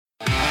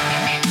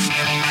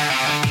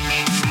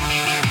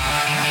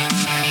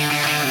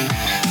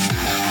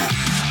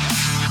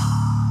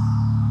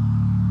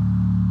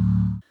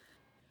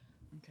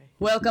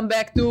Welcome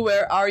back to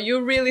Where Are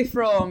You Really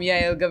From?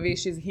 Yael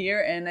Gavish is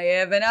here, and I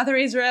have another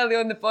Israeli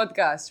on the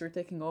podcast. We're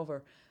taking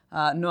over.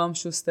 Noam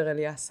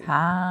Shuster-Eliassi.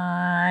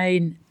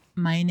 Hi,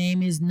 my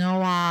name is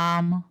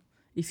Noam.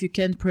 If you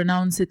can't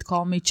pronounce it,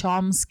 call me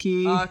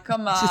Chomsky. Oh,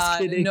 come Just on,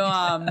 kidding.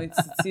 Noam. It's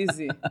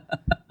easy.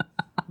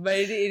 But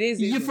it is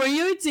easy. For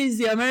you, it's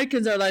easy.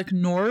 Americans are like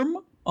Norm.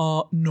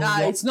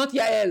 Noam. It's not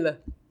Yael.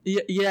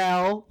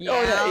 Yael.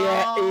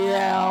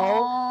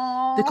 Yael.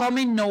 They call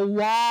me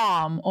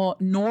Noam or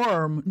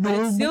Norm. But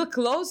Norm. it's still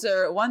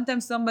closer. One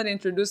time somebody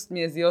introduced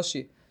me as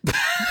Yoshi.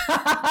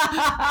 I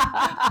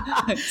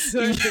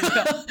swear to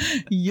God.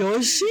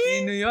 Yoshi?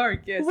 In New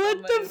York, yes.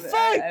 What the fuck?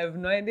 I have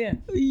no idea.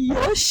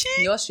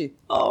 Yoshi?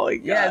 Oh my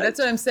God. Yeah, that's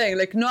what I'm saying.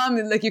 Like,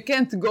 Noam, like, you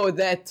can't go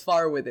that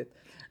far with it.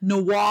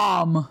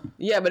 Noam.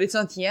 Yeah, but it's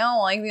not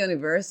Yale, like the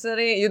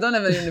university. You don't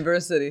have a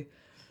university.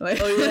 Like,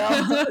 Oh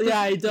yeah, yeah,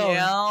 I don't.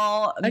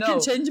 Yale, I no.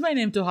 can change my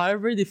name to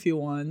Harvard if you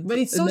want. But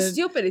it's so And then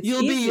stupid. It's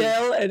you'll easy. be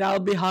Yale and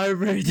I'll be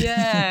Harvard.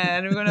 Yeah,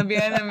 and we're gonna be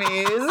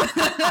enemies.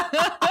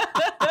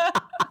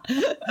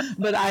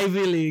 But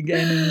Ivy League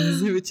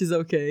enemies, which is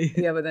okay.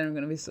 Yeah, but then we're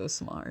gonna be so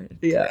smart.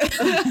 Yeah.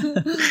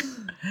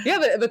 Yeah,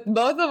 but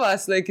both of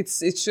us, like, it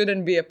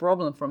shouldn't be a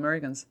problem for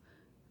Americans.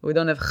 We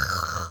don't have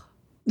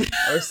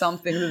or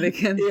something that they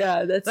can.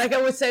 Yeah, that's Like,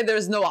 I would say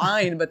there's no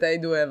ein, but I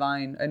do have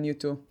ein, and you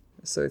too.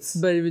 So it's.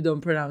 but we don't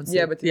pronounce it.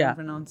 Yeah, but you don't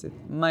pronounce it.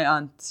 My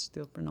aunt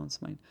still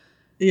pronounce mine.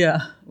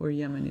 Yeah. We're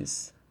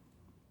Yemenis.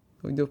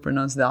 We do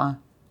pronounce the A.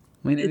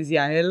 My name is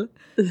Yael.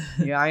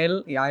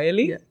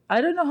 Yaeli. Yeah.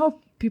 I don't know how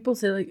people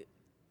say like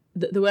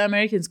the way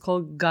Americans call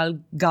Gal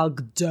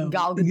Gadot.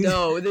 Gal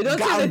Gadot. They don't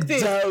say the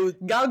T.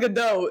 Gal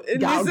Gadot.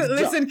 Gal Gadot.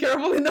 Listen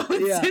carefully. No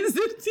one Yeah. says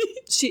the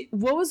T.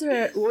 What was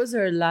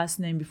her last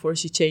name before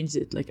she changed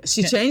it? Like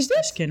She changed it?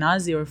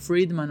 Ashkenazi or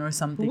Friedman or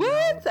something.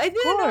 What? I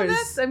didn't know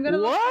course. that. I'm gonna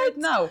look at it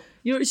now.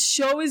 Your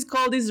show is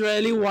called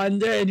Israeli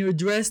Wonder and you're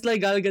dressed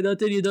like Gal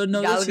Gadot and you don't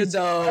know Gal that she's-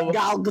 Gadot.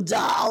 Gal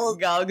Gadot.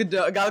 Gal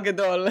Gadot. Gal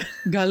Gadol.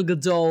 Gal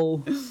Gadol.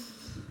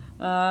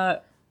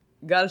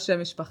 Gal Shem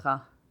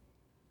Mishpacha.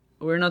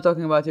 We're not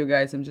talking about you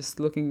guys. I'm just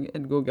looking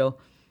at Google.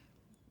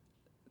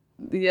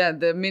 Yeah,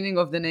 the meaning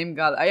of the name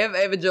Gal. I have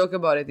a joke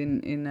about it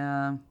in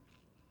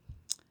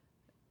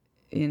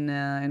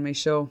my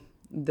show.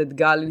 That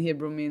Gal in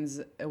Hebrew means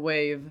a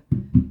wave,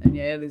 and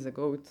Yael is a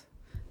goat.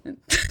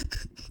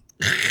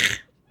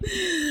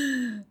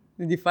 Did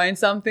you find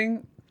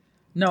something?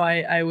 No,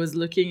 I was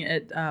looking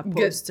at a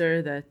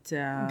poster that...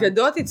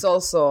 Gadot, it's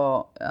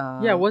also...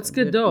 yeah, what's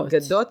Gadot?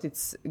 Gadot,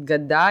 it's...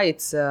 Gada,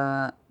 it's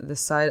the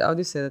side... How do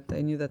you say that?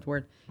 I knew that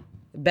word.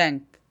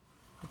 Bank.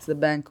 It's the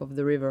bank of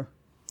the river.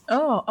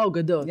 Oh,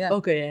 Gadot. Yeah.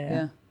 Okay,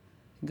 yeah.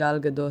 Gal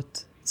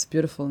Gadot. It's a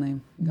beautiful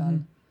name. Gal.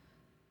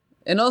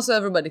 And also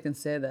everybody can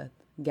say that.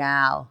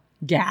 Gal.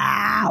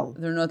 Gal.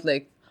 They're not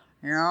like...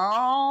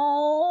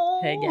 No.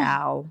 Hey,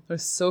 gal. They're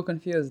so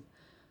confused.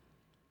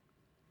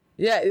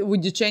 Yeah,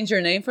 would you change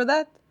your name for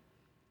that?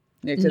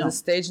 Yeah, because No. the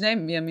stage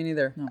name? Yeah, me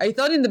neither. No. I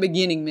thought in the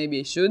beginning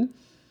maybe I should.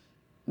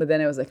 But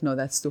then I was like, no,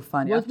 that's too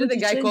funny. What After would the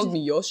you guy change called it? me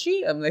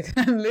Yoshi, I'm like,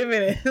 I'm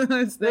living it.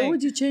 What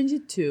would you change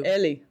it to?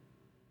 Eli.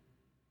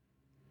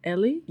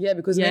 Ellie? Yeah,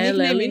 because my Yael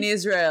nickname Eli? in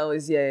Israel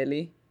is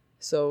Yaeli.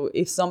 So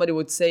if somebody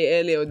would say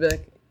Eli, I would be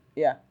like,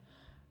 yeah.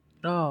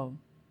 Oh.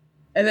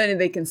 And then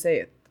they can say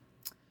it.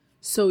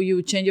 So you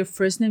would change your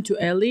first name to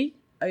Ellie?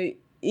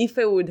 If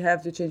I would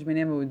have to change my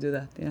name, I would do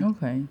that. Yeah.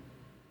 Okay.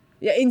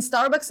 Yeah, in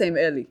Starbucks, I'm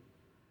Eli.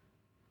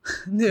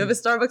 Do you have a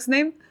Starbucks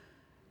name?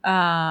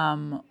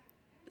 I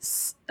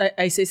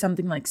say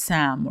something like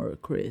Sam or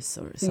Chris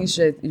or I think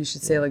something. you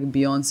should say like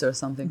Beyonce or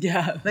something.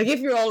 Yeah. Like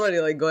if you're already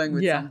like going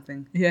with Yeah.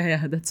 something.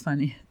 Yeah, that's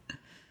funny.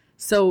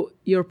 So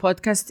your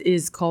podcast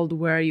is called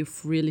Where Are You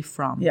Really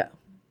From? Yeah.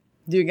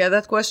 Do you get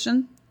that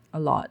question? A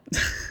lot.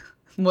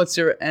 What's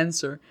your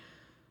answer?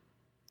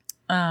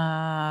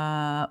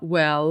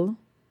 Well,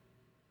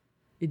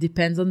 it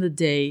depends on the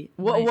day.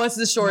 What's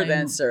the short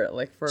answer?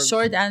 Like for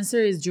Short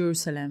answer is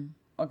Jerusalem.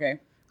 Okay.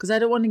 Because I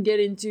don't want to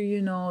get into,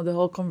 the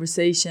whole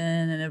conversation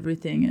and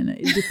everything. And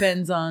it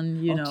depends on,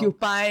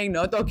 Occupying,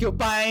 not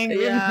occupying.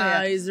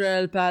 Yeah,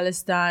 Israel,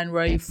 Palestine,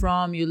 where are you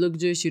from? You look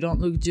Jewish, you don't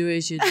look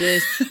Jewish, you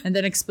this. And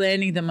then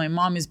explaining that my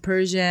mom is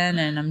Persian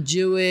and I'm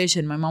Jewish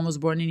and my mom was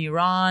born in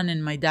Iran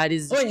and my dad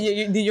is... Wait,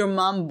 did your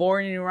mom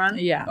born in Iran?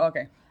 Yeah.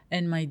 Okay.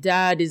 And my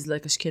dad is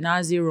like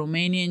Ashkenazi,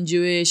 Romanian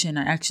Jewish. And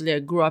I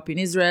grew up in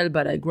Israel,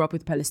 but I grew up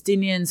with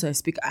Palestinians. So I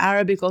speak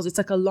Arabic also. It's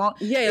like a long...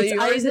 Yeah,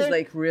 yours is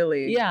like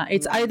really... Yeah,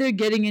 it's either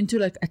getting into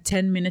like a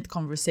 10-minute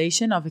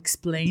conversation of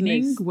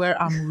explaining Nice.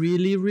 where I'm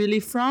really, really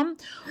from,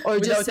 or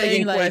Without just saying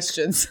taking like...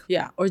 questions.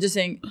 Yeah, or just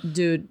saying,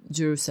 dude,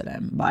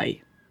 Jerusalem,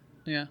 bye.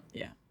 Yeah.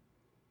 Yeah.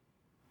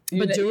 You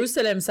But know-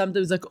 Jerusalem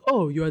sometimes like,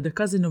 oh, you are the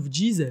cousin of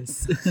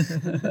Jesus.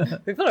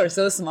 People are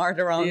so smart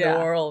around the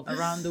world.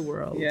 Around the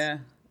world. Yeah.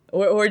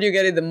 Where do you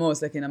get it the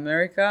most? Like in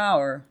America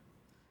or?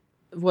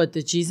 What,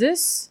 the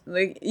Jesus?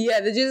 Like,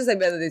 yeah, the Jesus, I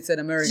bet that it's an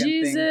American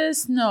thing.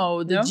 Jesus,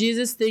 no. The No?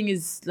 Jesus thing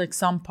is like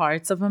some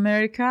parts of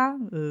America,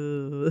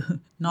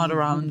 not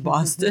around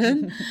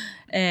Boston.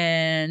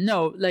 And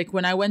no, like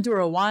when I went to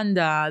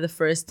Rwanda the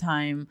first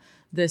time,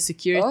 the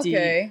security.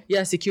 Okay.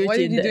 Yeah, security. What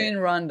did you do in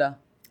Rwanda?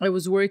 I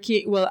was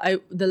working. Well,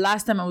 the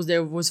last time I was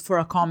there was for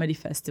a comedy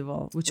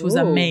festival, which was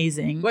Ooh.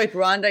 amazing. Wait,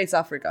 Rwanda, it's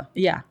Africa.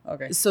 Yeah.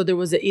 Okay. So there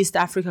was a East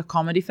Africa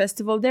Comedy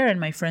Festival there, and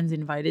my friends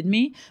invited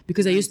me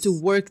because I used to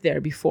work there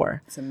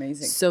before. It's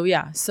amazing. So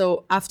yeah.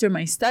 So after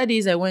my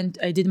studies,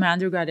 I did my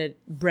undergrad at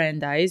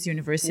Brandeis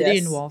University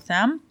in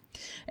Waltham.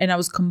 And I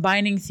was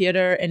combining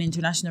theater and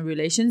international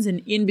relations.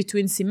 And in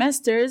between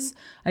semesters,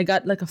 I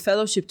got like a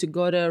fellowship to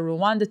go to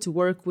Rwanda to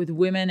work with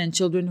women and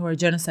children who are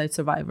genocide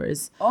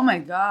survivors. Oh my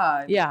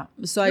God. Yeah.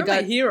 So You're I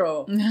got my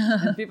hero.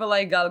 And people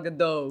like Gal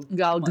Gadot.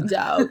 Gal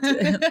Gadot.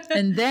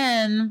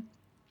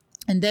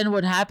 And then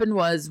what happened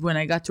was when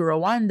I got to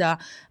Rwanda,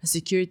 a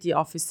security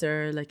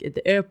officer like at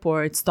the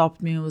airport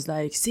stopped me and was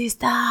like,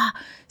 sister,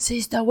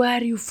 where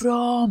are you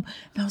from?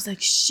 And I was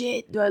like,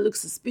 shit, do I look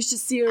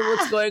suspicious here?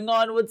 What's going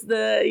on? What's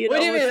the, What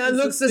do you mean? It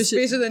looks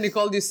suspicious and he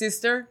called you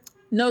sister?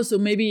 No, so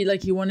maybe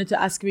like he wanted to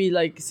ask me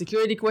like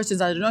security questions.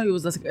 I don't know. He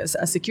was a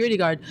security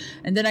guard.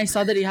 And then I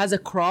saw that he has a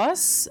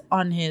cross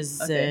on his,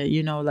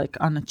 like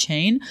on a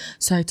chain.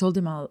 So I told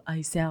him,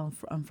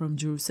 I'm from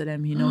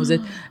Jerusalem. He knows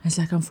it. I was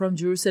like, I'm from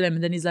Jerusalem.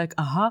 And then he's like,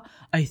 I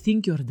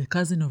think you're the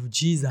cousin of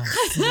Jesus.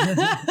 So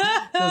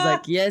I was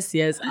like, yes,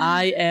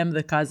 I am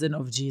the cousin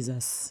of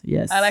Jesus.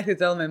 Yes. I like to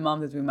tell my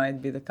mom that we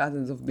might be the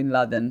cousins of Bin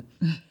Laden.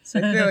 So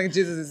I feel like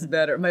Jesus is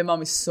better. My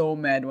mom is so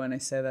mad when I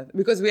say that.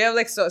 Because we have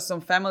like some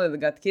family that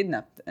got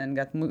kidnapped and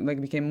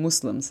became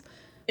Muslims.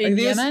 In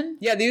like Yemen?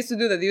 They used to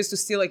do that. They used to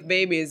steal like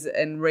babies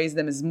and raise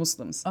them as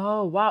Muslims.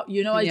 Oh, wow.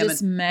 You know, I Yemen.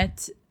 just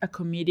met a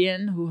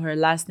comedian who her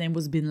last name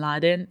was Bin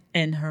Laden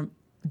and her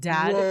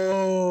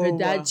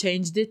dad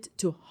changed it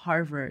to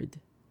Harvard.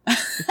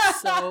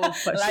 It's so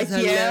funny. Like,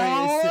 she's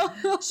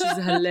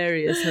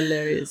hilarious. She's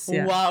hilarious.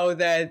 Yeah. Wow,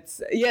 that's...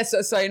 Yeah,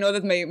 so I know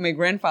that my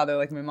grandfather,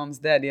 like my mom's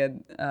dad, he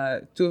had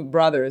 2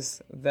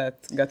 brothers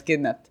that got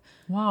kidnapped.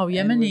 Wow,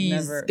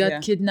 Yemenis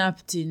got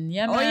kidnapped in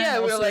Yemen. Oh yeah,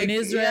 we're also like in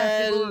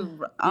Israel.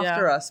 people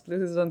after us.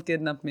 Please don't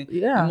kidnap me.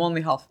 Yeah. I'm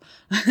only half.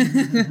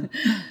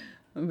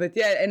 But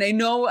yeah, and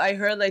I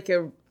heard like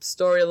a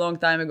story a long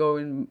time ago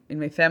in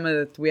my family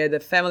that we had a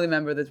family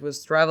member that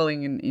was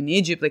traveling in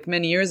Egypt like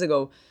many years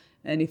ago,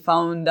 and he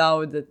found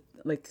out that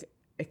like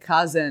a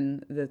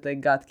cousin that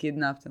like got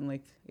kidnapped and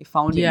like he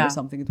found him or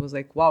something. It was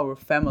like, wow, we're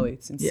family.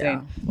 It's insane.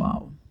 Yeah.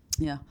 Wow.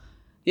 Yeah.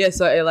 Yeah,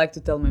 so I like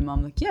to tell my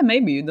mom, like, yeah,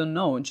 maybe you don't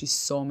know. And she's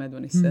so mad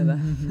when I say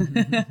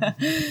that.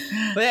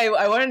 But yeah,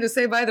 I wanted to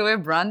say, by the way,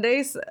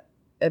 Brandeis,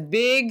 a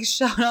big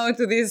shout out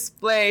to this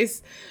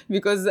place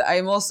because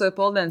I'm also a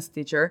pole dance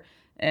teacher.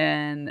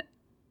 And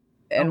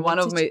one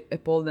of my a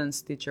pole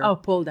dance teacher. Oh,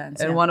 pole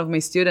dance. And one of my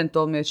students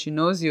told me that she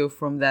knows you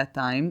from that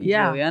time,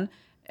 Julian.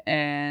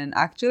 And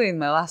actually, in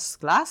my last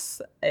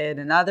class, I had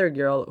another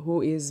girl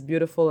who is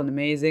beautiful and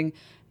amazing.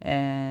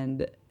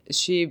 And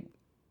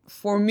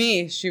for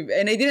me,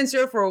 and I didn't see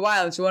her for a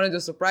while. She wanted to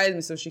surprise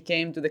me, so she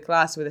came to the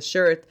class with a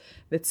shirt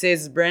that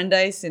says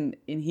Brandeis in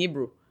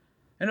Hebrew.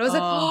 And I was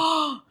like,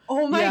 oh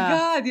my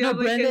God, you know,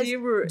 like in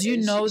Hebrew. Do you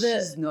know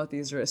that? She's not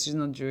Israel. She's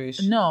not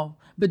Jewish. No.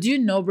 But do you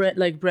know,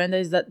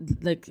 Brandeis, that,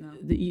 like,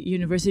 the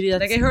university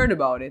that's... Like, I heard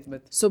about it,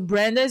 but... So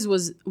Brandeis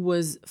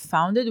was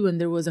founded when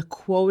there was a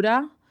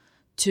quota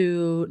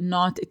to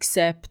not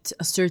accept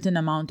a certain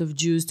amount of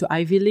Jews to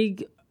Ivy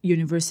League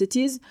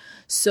universities.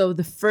 So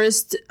the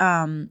first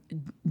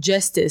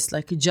justice,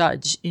 like a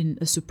judge in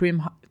a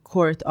Supreme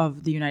Court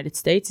of the United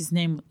States, his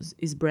name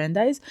is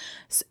Brandeis,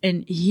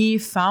 and he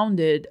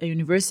founded a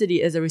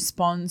university as a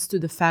response to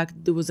the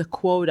fact there was a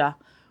quota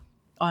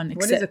on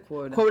what is a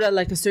quota? Quota,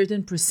 like a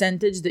certain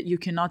percentage that you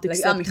cannot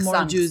accept like,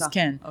 more Jews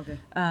can. Okay.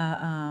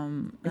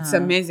 It's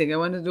amazing. I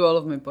want to do all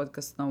of my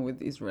podcasts now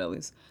with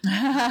Israelis.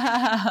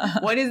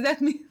 What does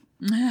that mean?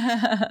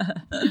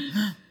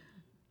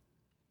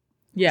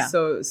 Yeah.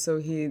 So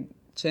he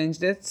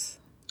changed it.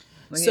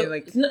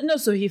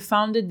 So he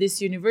founded this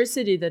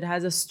university that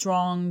has a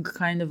strong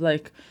kind of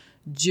like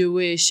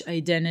Jewish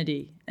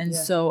identity, and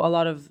so a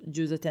lot of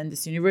Jews attend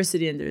this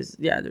university, and there's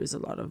a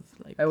lot of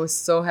like. I was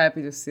so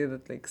happy to see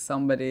that like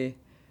somebody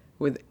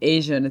with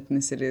Asian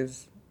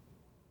ethnicities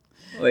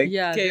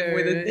came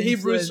with a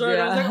Hebrew shirt.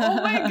 I was like,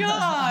 oh my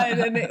God,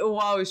 and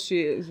wow,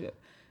 she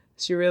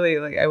really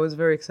like. I was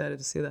very excited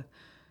to see that.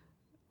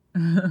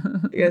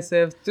 Yes, I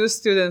have 2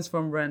 students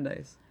from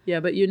Brandeis. Yeah,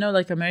 but you know,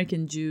 like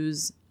American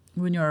Jews,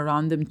 when you're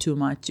around them too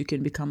much, you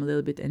can become a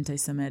little bit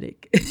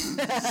anti-Semitic. Same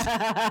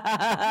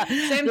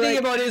thing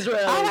about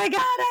Israel. Oh my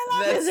God, I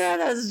love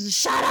Israel.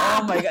 Shut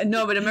up. Oh my God,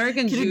 no, but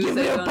American Jews. Give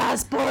me your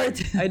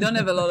passport. I don't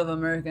have a lot of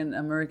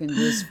American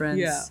Jewish friends.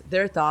 Yeah.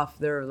 They're tough.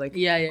 They're like.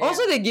 Yeah.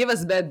 Also, they give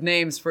us bad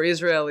names for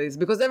Israelis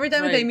because every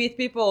time I meet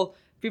people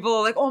people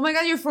are like, "Oh my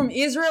God, you're from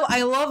Israel.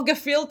 I love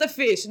gefilte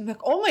fish." And I'm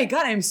like, "Oh my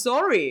God, I'm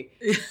sorry.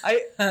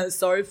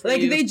 Sorry for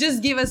Like you. they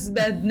just give us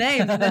bad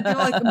names. And then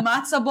people are like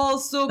matzah ball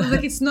soup.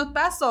 Like it's not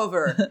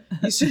Passover.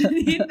 You shouldn't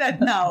eat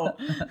that now."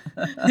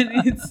 And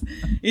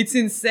it's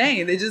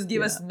insane. They just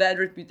give us bad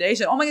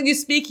reputation. "Oh my God, you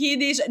speak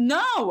Yiddish?"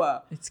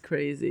 No. It's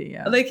crazy.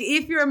 Yeah. Like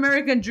if you're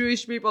American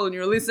Jewish people and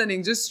you're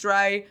listening, just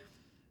try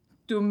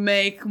to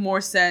make more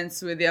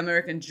sense with the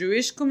American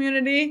Jewish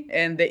community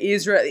and the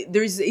Israel.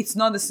 It's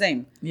not the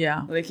same.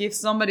 Yeah. Like if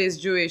somebody is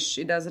Jewish,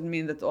 it doesn't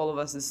mean that all of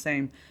us is the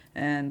same.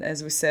 And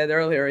as we said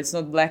earlier, it's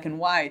not black and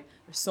white.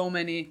 There's so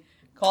many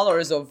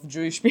colors of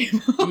Jewish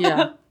people.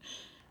 Yeah.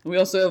 We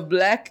also have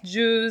black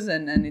Jews,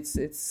 and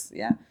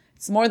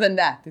it's more than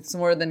that. It's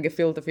more than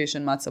gefilte fish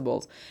and matzah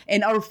balls.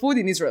 And our food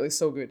in Israel is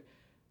so good.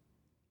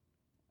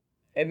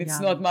 And it's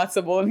not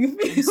matzah ball and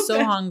gefilte. I'm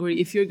so hungry.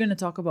 If you're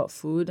gonna talk about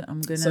food,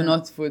 I'm gonna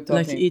not food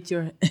talking. like eat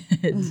your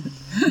head.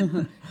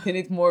 Can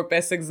eat more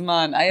Pesach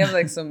Zman. I have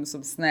like some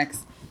snacks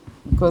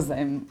because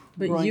I'm.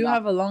 But you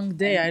have a long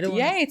day. I don't.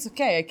 Yeah, it's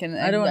okay.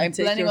 I'm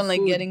planning on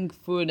like getting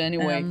food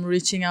anyway. And I'm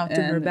reaching out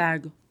to her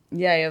bag.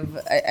 Yeah,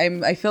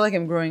 I feel like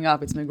I'm growing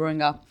up. It's my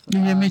growing up. You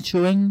hear me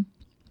chewing?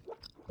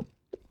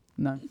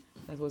 No,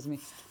 that was me.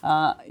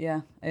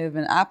 Yeah, I have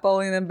an apple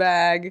in a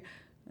bag.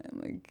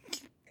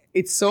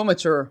 It's so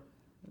mature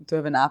to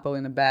have an apple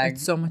in a bag.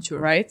 It's so mature,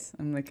 right?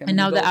 And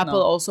now the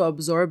apple also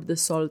absorbed the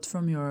salt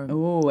from your.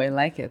 Oh, I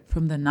like it.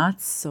 From the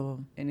nuts,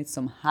 so. And it's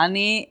some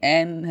honey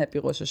and happy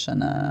Rosh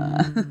Hashanah.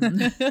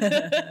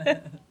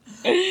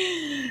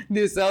 Do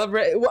you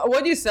celebrate?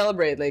 What do you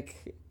celebrate?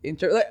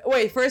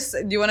 Wait, first,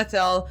 do you want to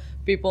tell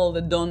people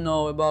that don't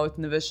know about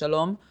Neve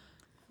Shalom?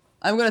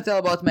 I'm going to tell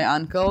about my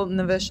uncle,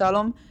 Neve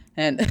Shalom.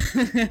 And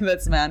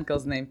that's my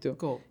uncle's name too.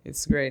 Cool.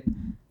 It's great.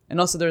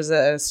 And also there's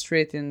a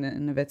street in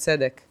Neve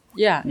Tzedek.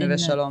 Yeah. Neve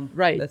Shalom.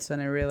 Right. That's when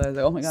I realized,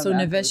 oh my God. So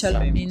Neve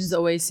Shalom means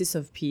oasis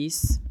of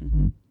peace.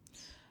 Mm-hmm.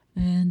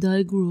 And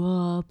I grew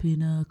up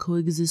in a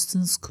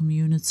coexistence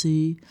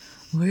community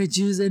where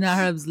Jews and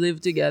Arabs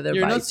live together.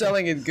 You're not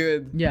selling it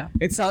good. Yeah.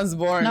 It sounds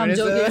boring. No, I'm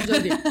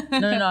joking.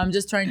 No, I'm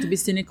just trying to be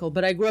cynical.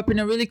 But I grew up in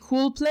a really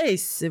cool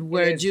place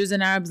where Jews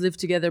and Arabs live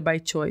together by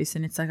choice.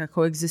 And it's like a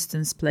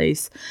coexistence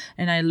place.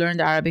 And I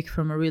learned Arabic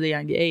from a really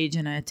young age.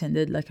 And I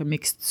attended like a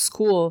mixed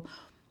school.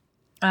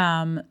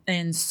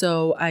 And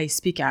so I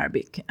speak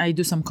Arabic. I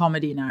do some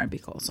comedy in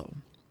Arabic also.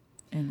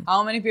 And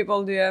how many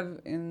people do you have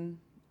in...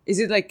 Is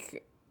it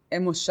like a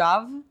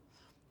moshav?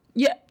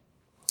 Yeah.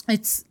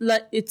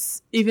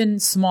 It's even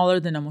smaller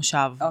than a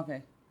moshav.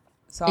 Okay.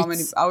 So how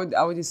many...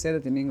 How would you say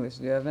that in English?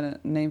 Do you have a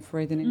name for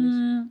it in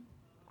English?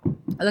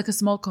 Like a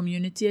small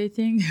community, I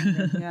think.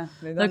 Yeah.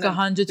 Like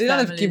 100 families. They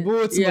don't have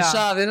kibbutz,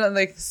 moshav. They don't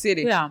like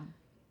city. Yeah.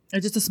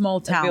 It's just a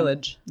small town. A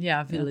village.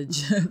 Yeah, a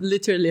village.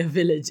 Literally a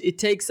village. It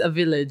takes a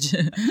village.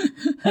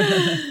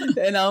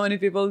 And how many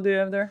people do you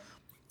have there?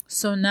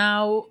 So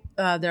now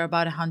there are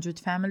about 100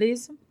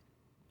 families.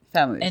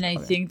 And I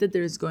think that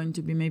there's going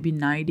to be maybe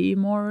 90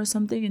 more or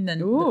something. And then,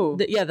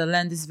 the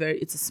land is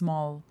it's a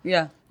small.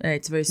 Yeah.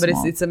 It's very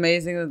small. But it's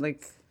amazing that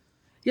like.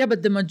 Yeah,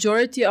 but the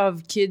majority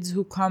of kids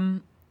who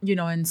come,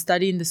 and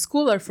study in the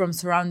school are from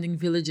surrounding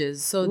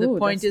villages. So the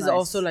point is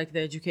also like the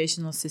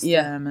educational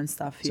system and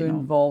stuff, to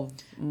involve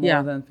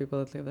more than people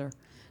that live there.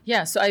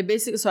 Yeah, so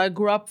I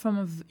grew up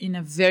in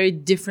a very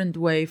different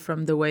way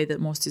from the way that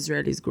most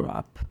Israelis grew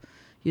up.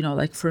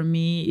 Like for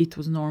me, it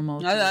was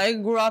normal. I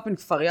grew up in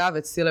Kfar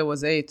Yavet till I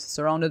was 8,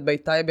 surrounded by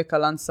Taibe,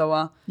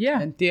 Kalansawa,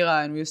 and Tira,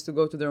 and we used to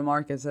go to their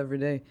markets every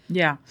day.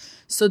 Yeah.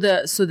 So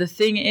the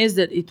thing is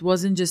that it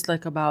wasn't just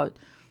like about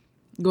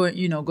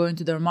going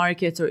to their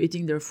markets or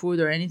eating their food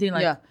or anything.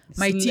 Like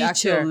my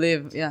teacher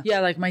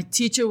like my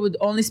teacher would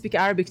only speak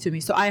Arabic to me.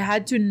 So I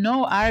had to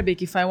know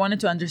Arabic if I wanted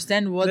to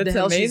understand what the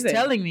hell she's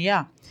telling me.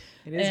 Yeah.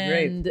 It is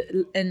great.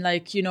 And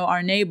like,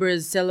 our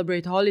neighbors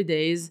celebrate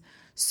holidays.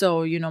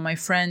 So, my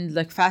friend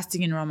like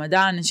fasting in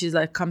Ramadan and she's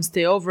like, come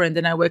stay over. And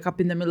then I wake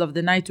up in the middle of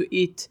the night to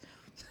eat,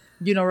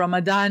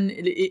 Ramadan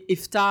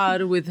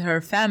iftar with her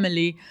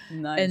family.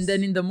 Nice. And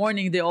then in the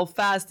morning they all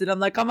fast and I'm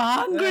like, I'm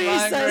hungry. So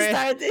I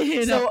start,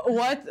 So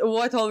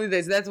what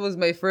holidays? That was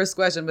my first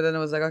question. But then I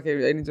was like,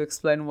 okay, I need to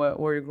explain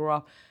where you grew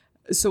up.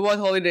 So what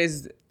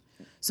holidays?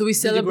 So we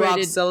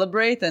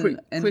celebrate and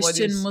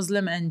Christian,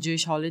 Muslim and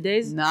Jewish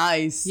holidays.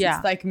 Nice. Yeah.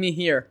 It's like me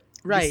here.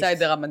 Right. Beside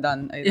the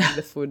Ramadan, I like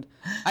the food.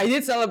 I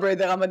did celebrate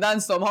the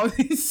Ramadan somehow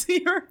this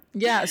year.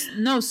 Yes.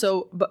 No,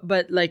 so,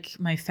 but like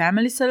my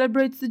family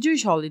celebrates the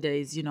Jewish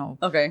holidays,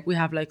 Okay. We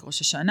have like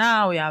Rosh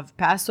Hashanah, we have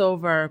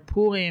Passover,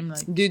 Purim.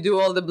 Like, do you do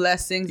all the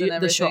blessings and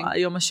everything?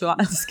 The Yom HaShoah.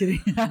 Just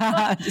kidding.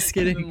 Just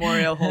kidding.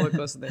 Memorial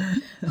Holocaust Day.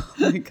 Oh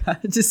my God.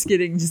 Just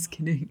kidding.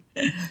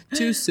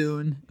 Too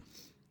soon.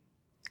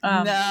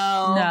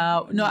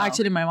 No.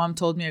 Actually, my mom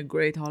told me a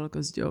great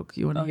Holocaust joke.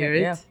 You want to hear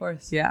it? Yeah, of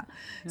course. Yeah.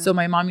 So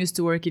my mom used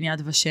to work in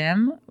Yad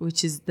Vashem,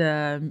 which is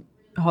the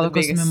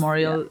Holocaust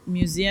Memorial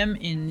Museum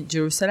in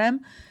Jerusalem.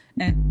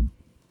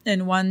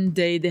 And one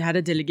day they had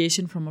a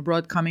delegation from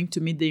abroad coming to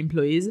meet the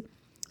employees.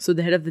 So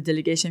the head of the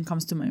delegation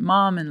comes to my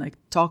mom and like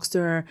talks to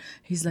her.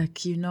 He's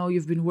like,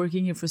 you've been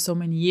working here for so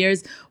many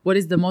years. What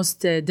is the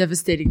most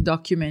devastating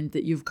document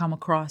that you've come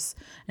across?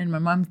 And my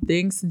mom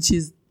thinks, and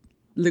she's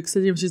looks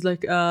at him. She's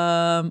like,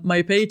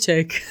 my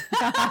paycheck.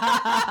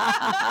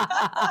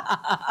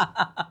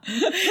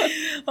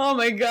 Oh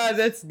my God,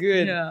 that's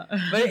good. Yeah.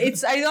 But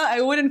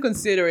I wouldn't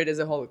consider it as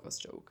a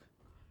Holocaust joke.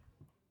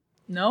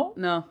 No?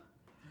 No.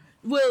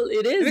 Well,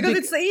 it is.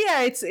 Because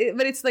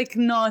but it's like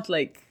not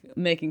like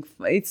making,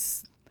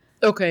 it's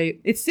okay.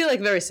 It's still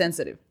like very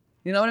sensitive.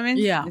 You know what I mean?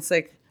 Yeah. It's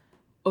like,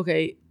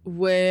 okay,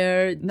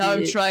 where now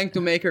I'm trying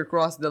to make her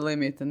cross the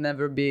limit and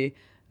never be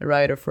a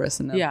writer for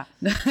SNL. Yeah.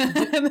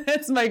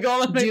 That's my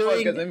goal on my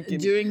podcast. I'm kidding.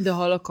 During the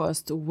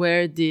Holocaust,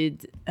 where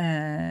did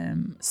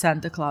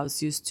Santa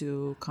Claus used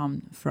to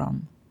come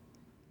from?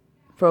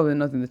 Probably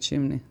not in the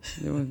chimney.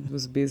 It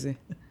was busy.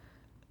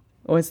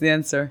 What's the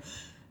answer?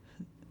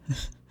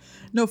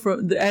 No,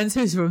 the answer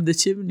is from the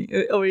chimney.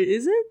 Or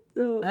is it?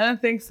 Oh. I don't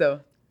think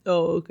so.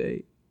 Oh,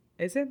 okay.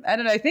 Is it? I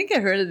don't know. I think I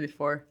heard it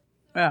before.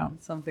 Yeah.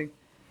 Something.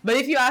 But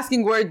if you're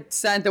asking where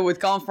Santa would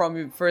come from,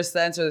 your first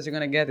answer that you're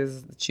going to get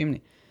is the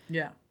chimney.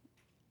 Yeah.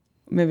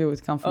 Maybe it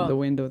would come from the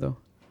window, though.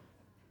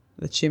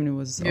 The chimney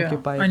was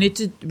occupied. I need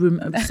to...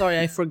 sorry,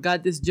 I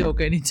forgot this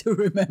joke. I need to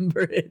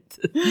remember it.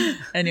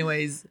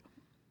 Anyways.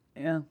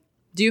 Yeah.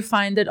 Do you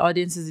find that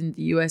audiences in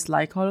the US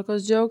like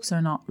Holocaust jokes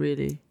or not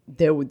really?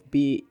 They would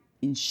be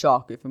in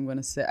shock if I'm going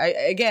to say.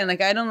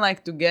 I don't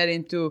like to get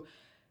into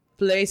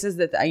places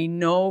that I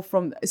know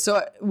from.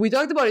 So we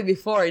talked about it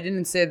before. I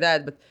didn't say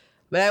that, but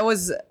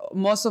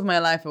most of my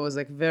life I was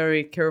like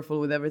very careful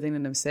with everything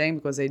that I'm saying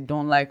because I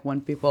don't like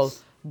when people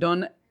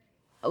don't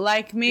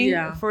like me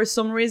for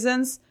some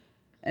reasons.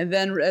 And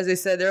then, as I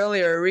said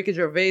earlier, Ricky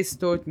Gervais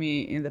taught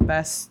me in the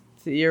past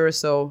year or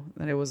so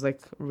that I was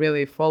like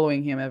really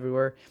following him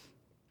everywhere.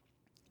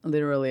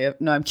 Literally.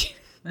 No, I'm kidding.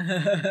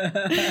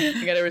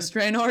 I got a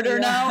restraint order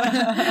now.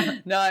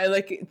 No, I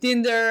like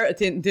Tinder,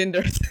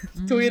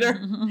 Twitter,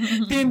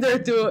 Tinder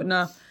too.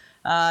 No,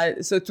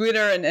 so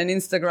Twitter and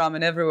Instagram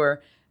and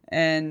everywhere.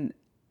 And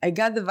I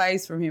got the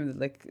advice from him that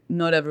like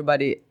not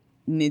everybody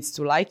needs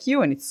to like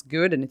you, and it's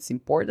good and it's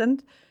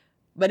important.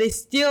 But I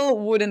still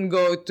wouldn't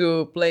go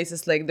to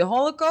places like the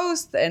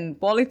Holocaust and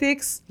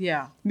politics.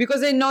 Yeah.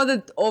 Because I know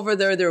that over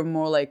there are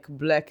more like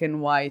black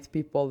and white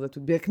people that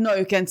would be like, no,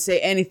 you can't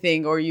say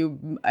anything, or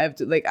I have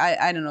to, like,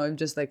 I don't know. I'm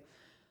just like,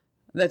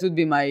 that would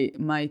be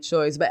my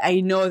choice. But I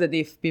know that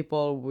if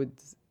people would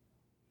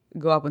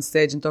go up on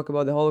stage and talk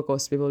about the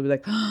Holocaust, people would be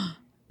like, oh,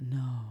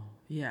 no.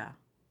 Yeah.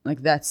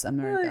 Like, that's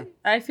America.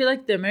 I feel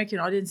like the American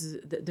audience,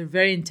 they're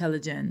very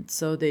intelligent,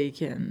 so they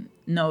can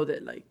know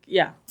that, like,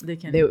 yeah, they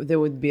can. They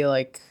would be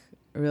like,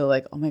 really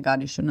like, oh my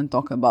God, you shouldn't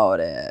talk about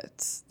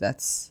it.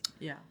 That's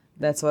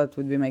what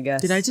would be my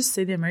guess. Did I just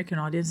say the American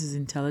audience is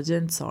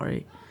intelligent?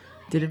 Sorry.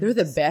 They're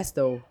the best,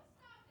 though.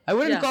 I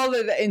wouldn't call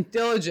it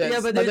intelligence,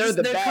 but they're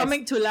the best. They're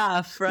coming to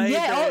laugh, right?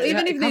 Yeah,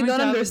 even if they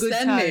don't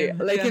understand me.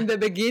 Like, in the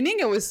beginning,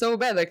 it was so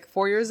bad. Like,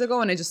 4 years ago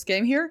when I just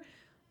came here,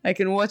 I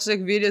can watch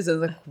like videos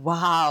and like,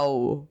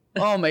 wow,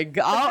 oh my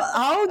God,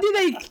 how did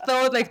I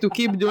thought like to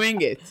keep doing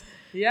it?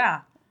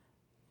 Yeah.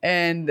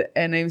 And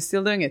I'm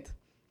still doing it.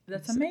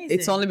 That's amazing.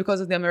 It's only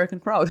because of the American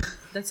crowd.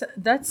 That's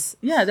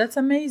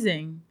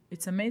amazing.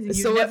 It's amazing.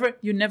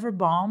 You never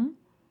bomb.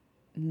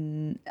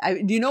 Do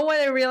you know what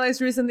I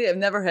realized recently? I've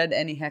never had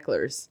any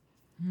hecklers.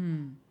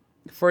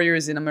 4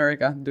 years in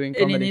America doing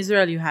comedy. And in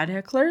Israel, you had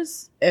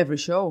hecklers? Every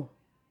show.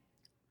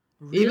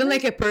 Really? Even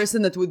like a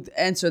person that would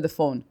answer the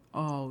phone.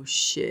 Oh,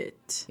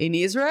 shit. In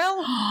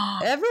Israel,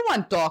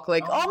 everyone talk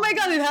like, oh my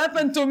God, it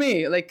happened to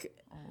me. Like,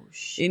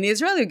 shit. In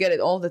Israel, you get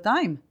it all the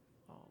time.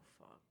 Oh,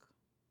 fuck.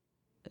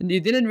 And you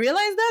didn't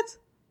realize that?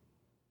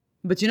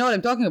 But you know what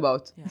I'm talking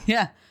about.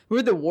 Yeah.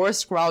 We're the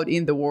worst crowd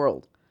in the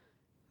world.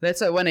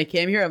 That's why when I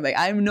came here, I'm like,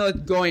 I'm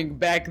not going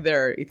back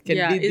there. It can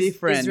be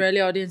different.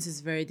 Israeli audience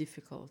is very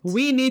difficult.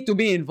 We need to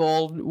be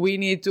involved. We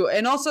need to,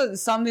 and also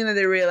something that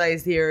I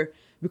realized here,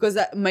 because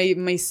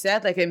my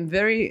set, like I'm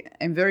very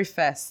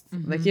fast.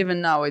 Mm-hmm. Like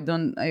even now,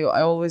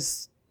 I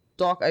always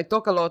talk. I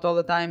talk a lot all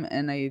the time,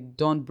 and I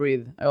don't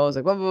breathe. I always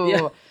like blah, blah, blah,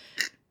 blah.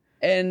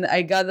 And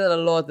I got that a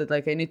lot, that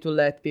like I need to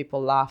let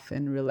people laugh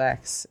and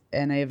relax,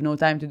 and I have no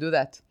time to do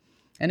that.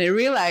 And I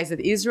realized that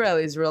Israel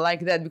is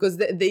like that, because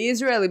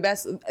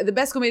the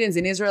best comedians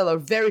in Israel are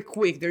very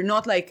quick. They're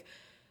not like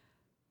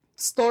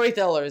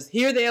storytellers.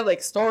 Here they have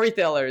like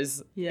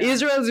storytellers. Yeah.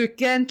 Israel, you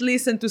can't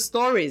listen to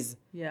stories.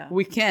 Yeah.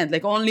 We can't.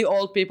 Like only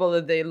old people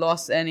that they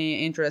lost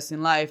any interest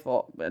in life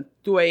or at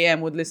 2 a.m.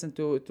 would listen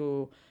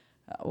to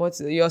what's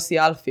Yossi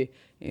Alfi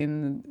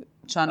in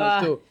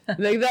Channel 2.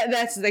 Like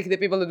that's like the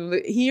people that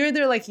do. Here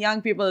they're like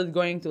young people that are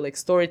going to like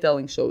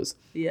storytelling shows.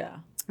 Yeah.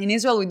 In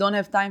Israel, we don't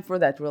have time for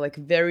that. We're like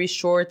very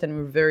short and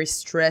we're very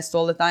stressed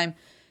all the time.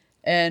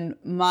 And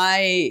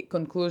my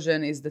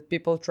conclusion is that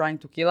people are trying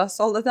to kill us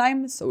all the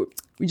time. So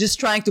we're just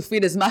trying to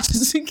feed as much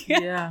as we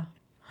can. Yeah.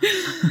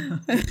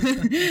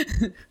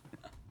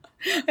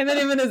 And then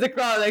even as a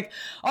crowd, like,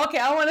 okay,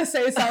 I want to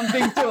say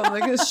something too. I'm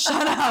like,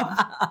 shut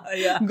up.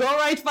 Yeah. Go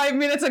write 5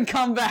 minutes and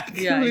come back.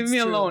 Yeah, Leave me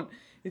true. alone.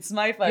 It's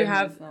my 5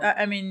 minutes now.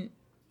 I mean,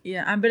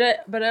 yeah,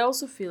 but I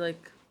also feel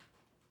like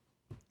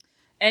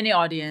any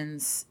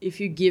audience, if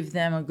you give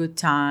them a good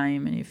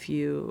time and if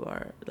you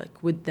are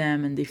like with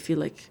them and they feel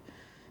like,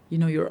 you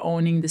know, you're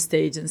owning the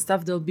stage and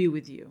stuff, they'll be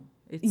with you.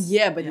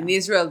 But in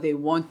Israel, they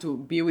want to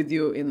be with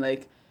you in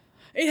like,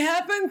 it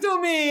happened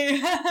to me.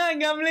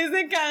 גם לי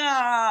זה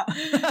קרה.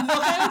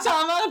 זוכרת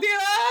שאמרתי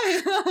לך?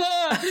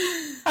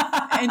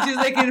 And she's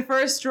like in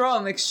first row.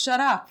 I'm like, shut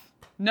up.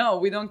 No,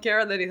 we don't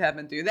care that it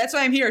happened to you. That's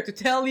why I'm here, to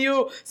tell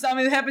you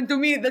something that happened to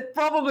me that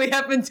probably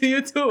happened to you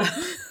too.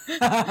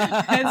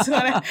 That's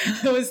what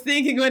I was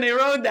thinking when I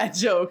wrote that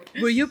joke.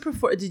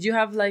 Did you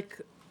have like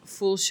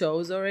full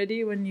shows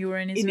already when you were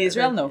in Israel? In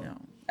Israel, no. You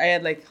know? I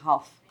had like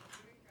half.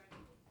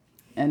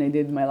 And I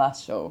did my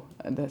last show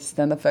at the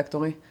Stand-Up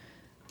Factory.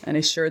 And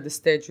I shared the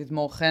stage with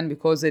Mochen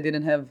because they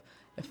didn't have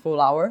a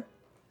full hour.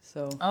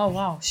 So. Oh,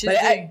 wow.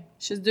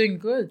 She's doing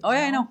good. Oh,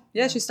 yeah, I know.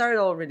 Yeah, she started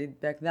already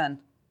back then.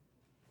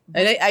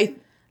 And I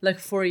like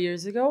 4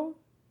 years ago?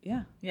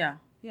 Yeah. Yeah.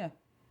 Yeah.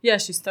 Yeah,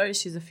 she started.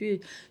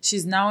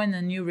 She's now in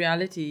a new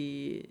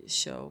reality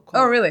show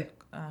called, oh, really?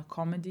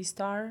 Comedy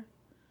Star.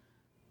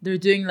 They're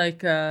doing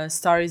like a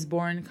Star is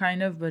Born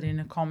kind of, but in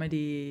a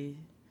comedy.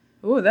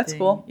 Oh, that's thing.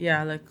 cool.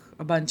 Yeah, like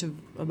a bunch of.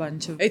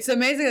 It's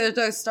amazing that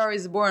a Star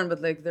is Born,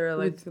 but like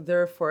they're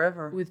there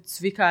forever. With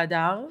Zvika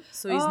Adar,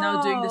 so he's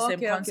now doing the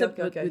same concept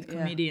but with yeah.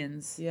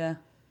 comedians. Yeah.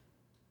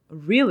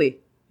 Really?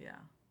 Yeah.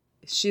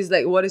 She's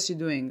like, what is she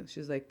doing?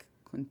 She's like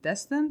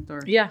contestant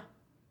or? Yeah.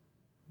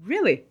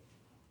 Really?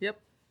 Yep.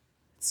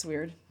 It's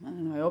weird. I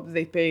don't know. I hope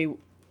they pay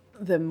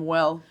them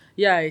well.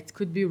 Yeah, it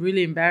could be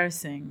really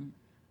embarrassing.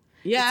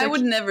 Yeah, I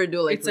would never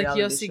do like it's like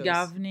reality Yossi shows.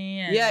 Gavni.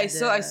 And, yeah, I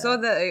saw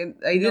that.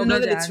 I didn't know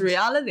that it's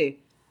reality.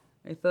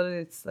 I thought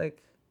it's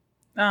like.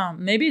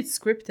 Maybe it's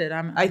scripted.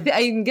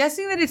 I'm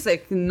guessing that it's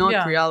like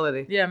not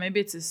reality. Yeah, maybe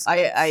it's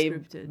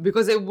scripted.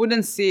 Because I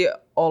wouldn't see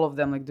all of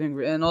them like doing,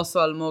 and also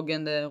Almog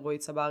and Roy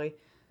Tzabari.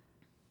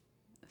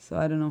 So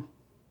I don't know.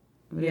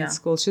 But yeah, it's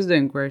cool. She's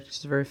doing great.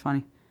 She's very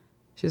funny.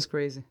 She's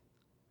crazy,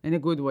 in a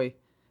good way.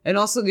 And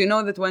also, do you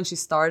know that when she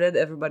started,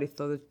 everybody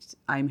thought that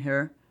I'm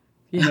her.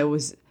 Yeah.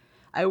 And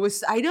I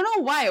don't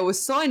know why, I was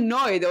so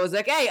annoyed. I was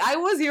like, hey, I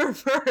was here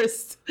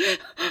first.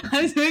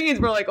 I'm doing it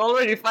for like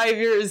already 5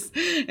 years.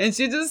 And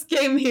she just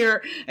came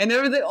here and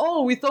everything,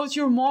 oh, we thought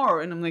you're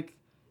more. And I'm like,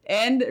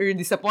 and are you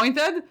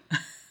disappointed?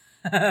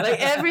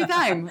 Like every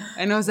time.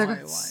 And I was like,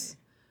 why?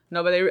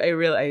 No, but I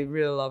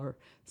really love her.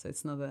 So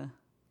it's not a...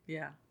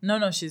 Yeah.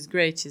 No, she's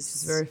great.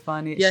 She's very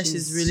funny. Yeah,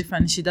 she's really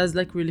funny. She does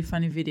like really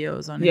funny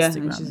videos on Instagram.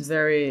 Yeah, and she's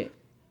very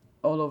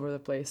all over the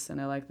place. And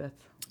I like that.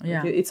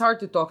 Yeah. Like, it's hard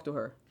to talk to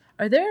her.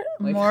 Are there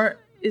more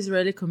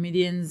Israeli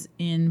comedians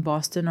in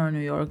Boston or New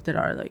York that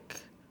are like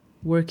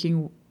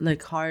working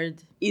like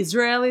hard?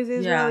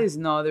 Israelis? Yeah.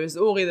 No, there's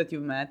Uri that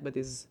you've met, but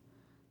is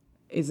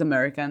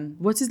American.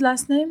 What's his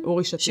last name?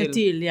 Uri Shatil.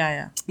 Shatil,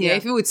 yeah. Yeah,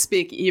 if you would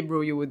speak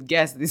Hebrew, you would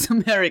guess that he's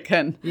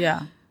American.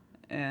 Yeah.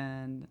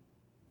 And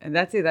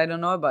that's it. I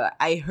don't know, but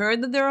I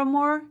heard that there are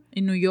more.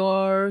 In New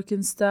York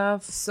and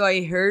stuff. So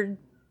I heard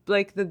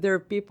like that there are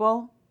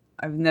people.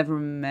 I've never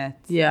met,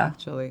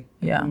 actually,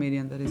 a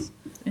comedian that is...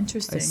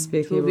 Interesting.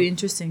 It will be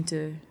interesting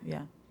to,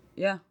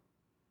 Yeah,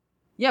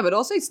 but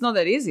also it's not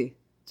that easy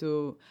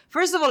to...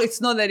 First of all,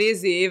 it's not that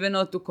easy, even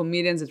though to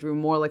comedians that were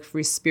more like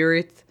free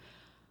spirit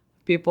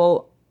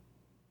people,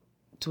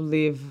 to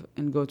live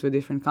and go to a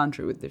different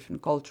country with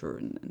different culture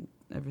and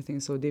everything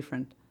is so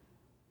different.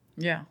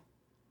 Yeah.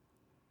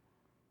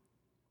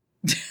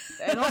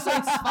 And also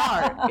it's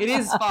far. It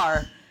is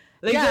far.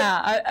 Like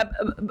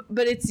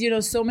but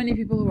it's, so many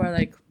people who are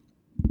like,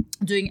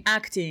 doing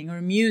acting or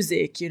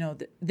music,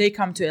 they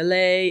come to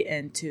LA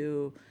and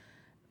to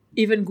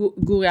even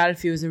Guri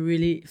Alfi was a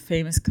really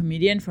famous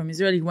comedian from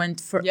Israel. He went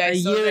for a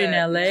year in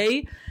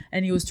LA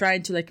and he was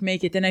trying to like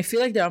make it. And I feel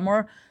like there are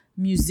more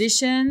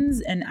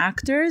musicians and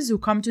actors who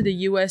come to the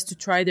US to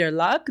try their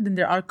luck than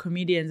there are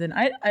comedians. And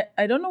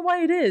I don't know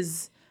why it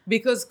is.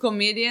 Because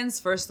comedians,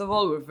 first of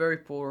all, were very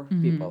poor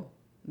people.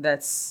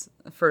 That's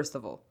first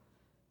of all.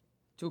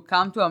 To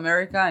come to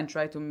America and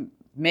try to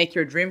make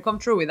your dream come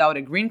true without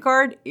a green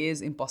card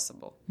is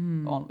impossible.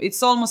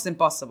 It's almost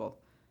impossible.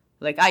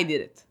 Like I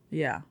did it.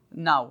 Yeah.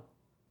 Now.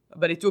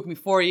 But it took me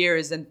 4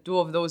 years, and 2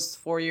 of those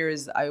 4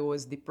 years I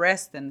was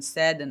depressed and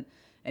sad, and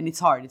it's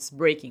hard. It's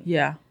breaking.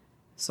 Yeah.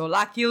 So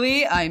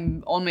luckily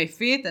I'm on my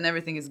feet and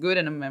everything is good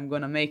and I'm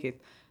gonna make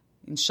it.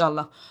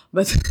 Inshallah.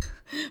 But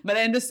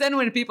I understand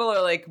when people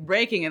are like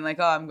breaking and like,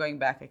 oh, I'm going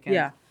back. I can't.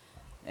 Yeah.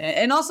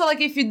 And also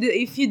like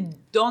if you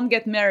don't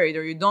get married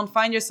or you don't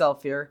find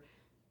yourself here,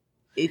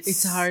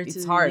 it's hard.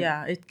 It's hard.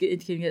 Yeah, it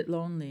can get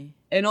lonely.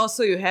 And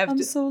also you have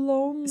I'm so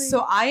lonely.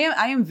 So I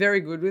am very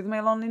good with my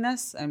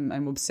loneliness.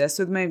 I'm obsessed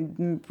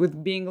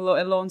with being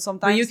alone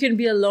sometimes. But you can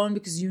be alone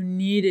because you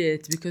need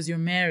it because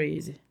you're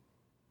married.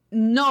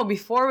 No,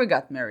 before we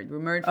got married. We're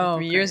married for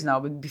 3 years now.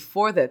 But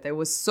before that, I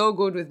was so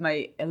good with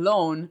my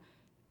alone,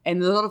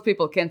 and a lot of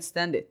people can't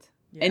stand it.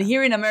 Yeah. And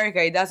here in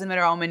America, it doesn't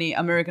matter how many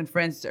American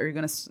friends are you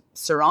going to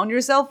surround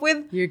yourself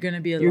with. You're going to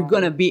be alone. You're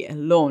going to be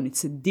alone.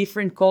 It's a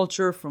different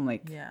culture from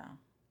like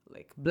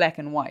black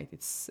and white.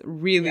 It's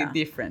really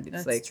different.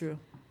 It's that's true.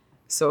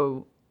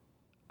 So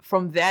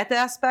from that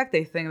aspect,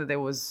 I think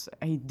that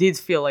I did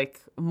feel like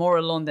more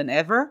alone than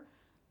ever,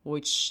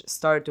 which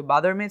started to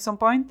bother me at some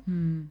point.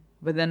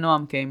 But then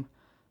Noam came.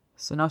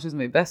 So now she's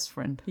my best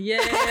friend. Yay!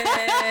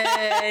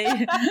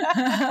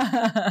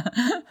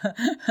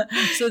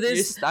 So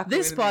this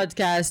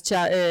podcast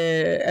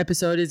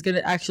episode is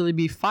gonna actually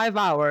be 5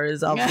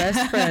 hours of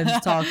best friends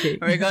talking.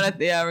 We're gonna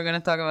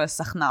talk about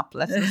Sakhnap.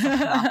 Let's do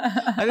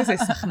Sakhnap. How do you say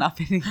Sakhnap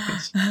in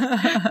English?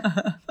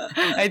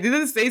 I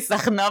didn't say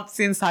Sakhnap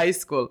since high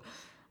school.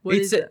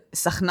 It's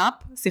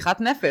Sakhnap, Sichat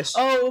Nefesh.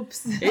 Oh,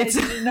 oops.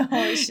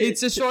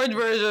 It's a short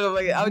version of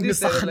like, how do you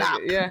say it?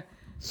 Like,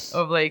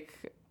 of like,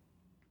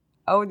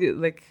 how would you,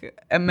 like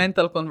a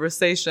mental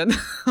conversation,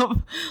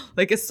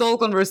 like a soul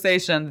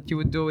conversation that you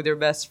would do with your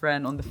best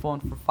friend on the phone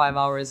for 5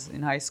 hours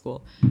in high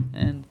school.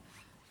 And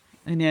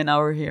now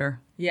we're here.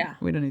 Yeah.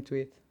 We don't need to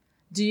eat.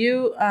 Do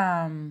you,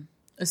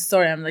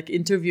 sorry, I'm like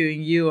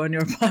interviewing you on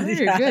your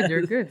podcast.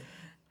 You're good.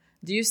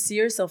 Do you see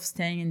yourself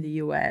staying in the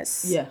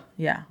US?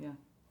 Yeah.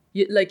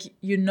 You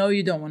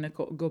don't want to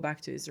go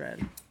back to Israel.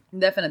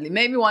 Definitely.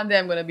 Maybe one day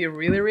I'm going to be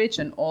really rich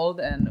and old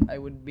and I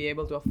would be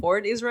able to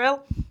afford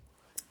Israel.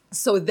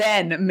 So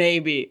then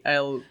maybe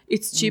I'll...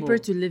 It's cheaper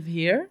to live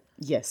here?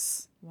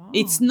 Yes. Wow.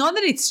 It's not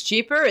that it's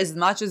cheaper as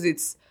much as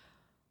it's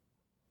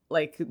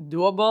like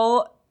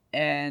doable,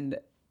 and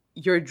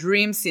your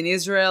dreams in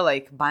Israel,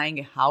 like buying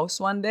a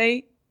house one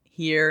day,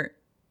 here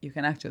you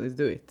can actually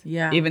do it.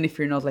 Yeah. Even if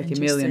you're not like a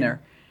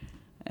millionaire.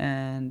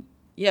 And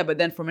yeah, but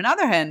then from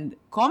another hand,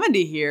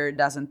 comedy here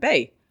doesn't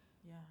pay.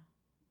 Yeah.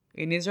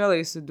 In Israel, I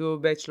used to do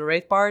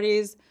bachelorette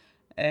parties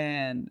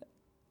and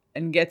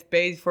get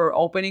paid for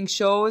opening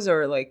shows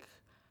or like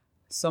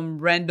some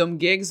random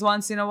gigs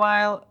once in a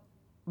while.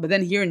 But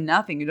then here,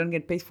 nothing. You don't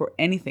get paid for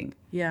anything.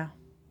 Yeah.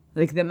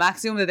 Like the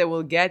maximum that I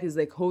will get is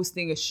like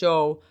hosting a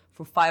show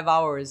for 5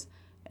 hours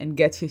and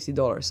get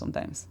 $50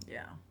 sometimes.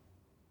 Yeah.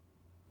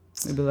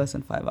 Maybe less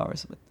than 5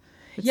 hours. But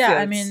yeah,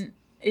 I mean,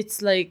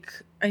 it's like,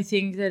 I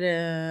think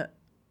that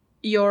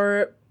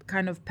your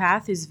kind of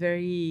path is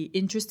very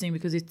interesting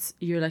because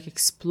you're like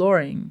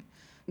exploring.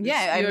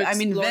 Yeah,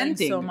 I'm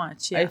inventing so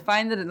much. Yeah. I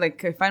find that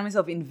I find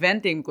myself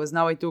inventing because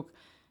now I took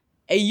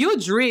a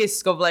huge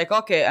risk of like,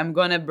 okay, I'm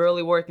gonna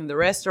barely work in the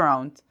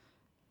restaurant,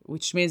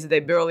 which means that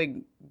I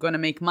barely gonna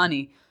make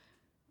money.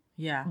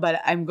 Yeah.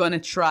 But I'm gonna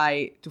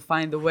try to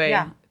find a way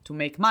to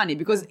make money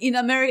because in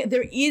America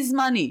there is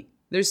money.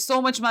 There's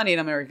so much money in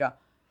America.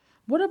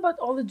 What about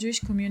all the Jewish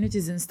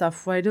communities and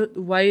stuff?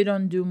 Why you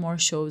don't do more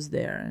shows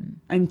there?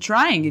 And I'm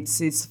trying.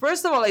 It's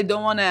first of all, I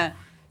don't want to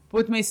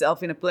put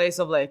myself in a place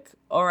of like,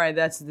 all right,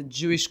 that's the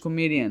Jewish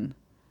comedian.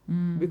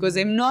 Because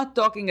I'm not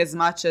talking as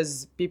much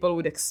as people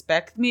would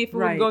expect me if we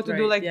would go to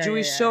do like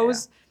Jewish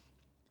shows.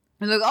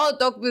 And like,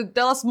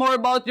 tell us more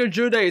about your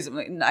Judaism.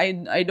 Like,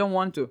 I don't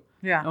want to.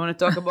 Yeah. I want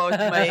to talk about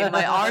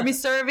my army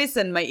service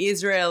and my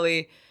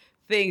Israeli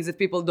things that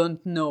people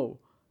don't know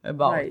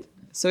about. Right.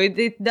 So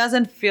it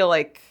doesn't feel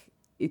like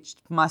it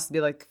must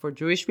be like for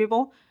Jewish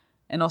people.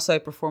 And also I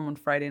perform on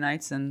Friday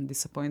nights and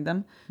disappoint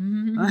them.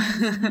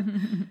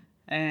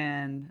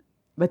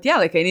 But yeah,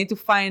 like I need to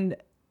find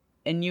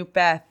a new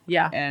path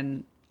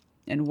and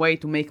way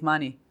to make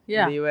money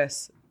in the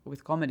US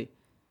with comedy.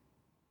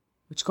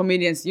 Which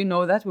comedians, you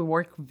know that we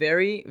work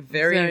very,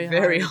 very,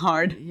 very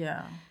hard.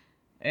 Yeah.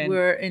 And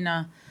we're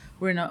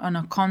on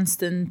a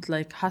constant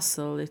like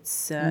hustle.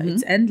 It's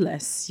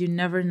endless. You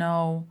never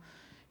know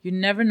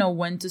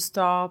when to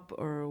stop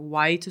or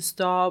why to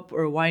stop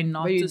or why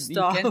not to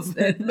stop.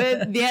 But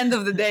at the end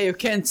of the day, you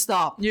can't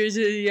stop.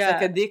 Usually, it's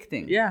like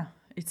addicting. Yeah,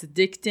 it's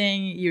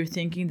addicting. You're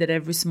thinking that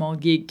every small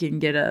gig can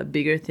get a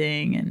bigger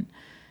thing, and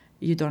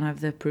you don't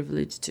have the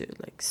privilege to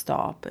like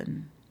stop.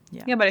 And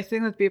yeah, but I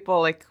think that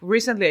people like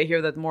recently I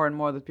hear that more and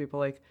more that people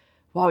like,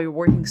 wow, you're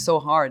working so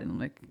hard, and I'm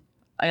like,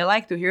 I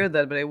like to hear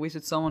that, but I wish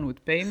that someone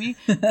would pay me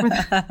for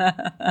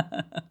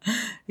that.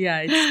 Yeah,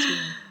 it's true.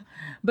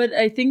 But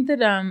I think that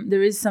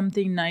there is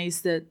something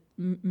nice that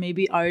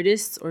maybe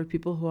artists or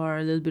people who are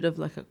a little bit of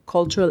like a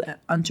cultural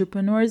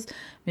entrepreneurs,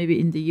 maybe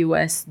in the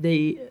US,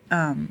 they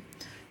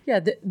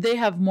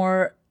have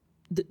more,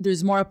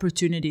 there's more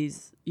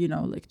opportunities,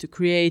 like to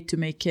create, to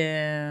make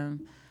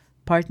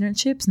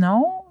partnerships.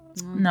 No,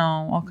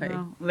 okay.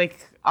 No.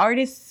 Like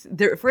artists,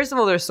 first of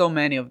all, there's so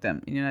many of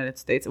them in the United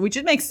States, which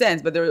it makes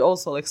sense, but there are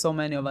also like so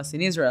many of us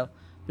in Israel.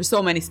 There's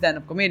so many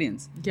stand-up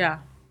comedians. Yeah.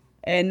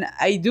 And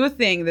I do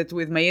think that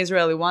with my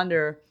Israeli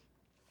Wonder,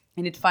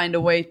 I need to find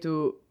a way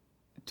to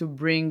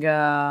bring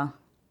to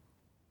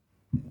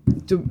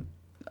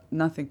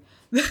nothing.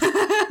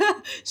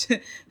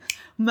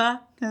 Ma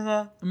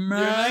kara.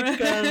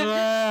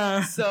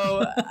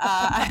 So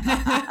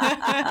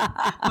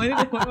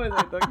what was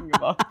I talking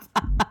about?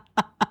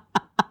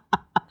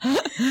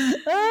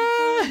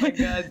 Oh my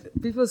God!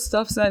 People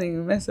stop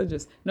sending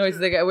messages. No, it's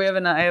like I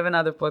have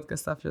another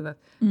podcast after that.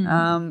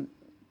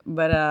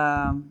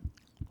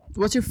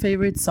 What's your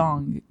favorite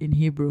song in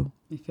Hebrew?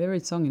 My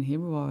favorite song in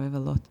Hebrew? Wow, I have a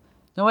lot.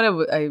 You know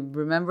what I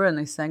remember, and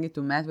I sang it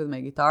to Matt with my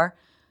guitar?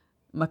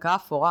 מכה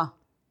אפורה.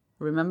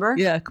 Remember?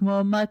 Yeah,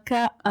 כמו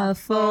מכה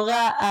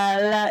אפורה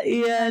על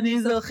האי,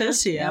 אני זוכר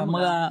שהיא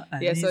אמרה.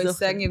 Yeah, so I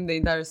sang him the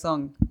entire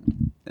song.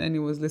 And he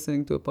was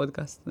listening to a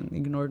podcast and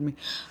ignored me.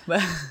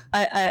 But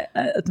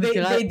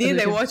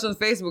they watched on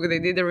Facebook, they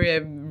did a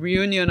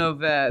reunion of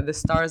the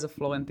stars of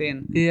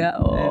Florentine. Yeah,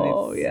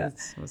 oh, yeah. yeah.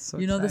 It was so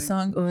you know the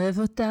exciting. song, אוהב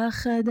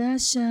אותך עד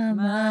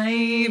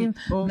השמיים,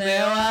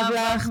 ומאוהב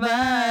לך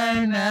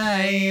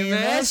בעיניים,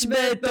 יש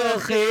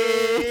בתוכי,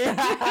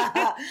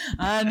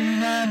 אני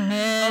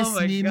נמס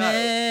ממך.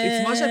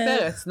 It's משה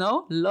פרץ, no?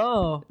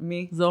 לא.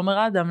 מי? זה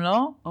עומר אדם,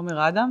 לא?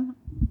 עומר אדם?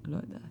 לא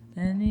יודעת.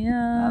 I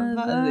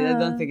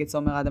don't think it's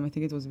Omer Adam. I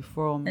think it was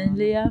before Omer Adam. אין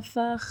לי אף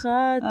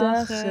אחת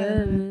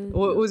אחרת.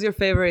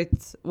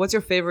 What's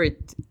your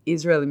favorite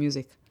Israeli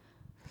music?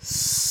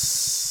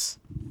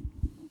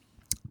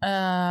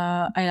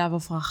 I love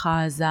Ofra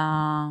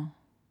Chaza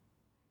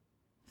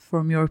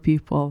from your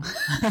people.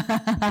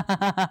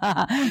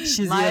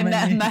 She's my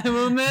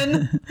woman.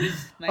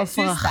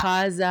 Ofra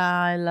Chaza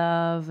I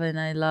love, and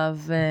I love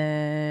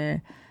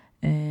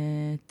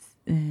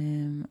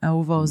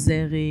Ahuva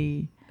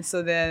Ozeri. So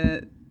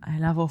I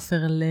love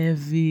Ofer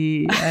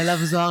Levi. I love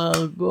Zohar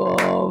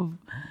Argov.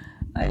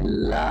 I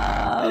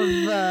love...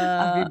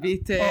 Avi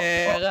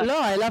Bitter. No,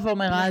 I love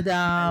Omer Adam.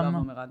 I love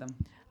Omer Adam.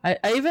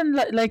 I even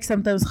like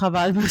sometimes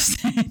Chaval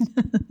Bostain.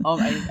 Oh,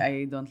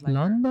 I don't like her.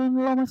 London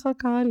לא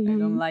מחכה לי. I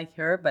don't like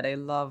her, but I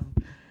love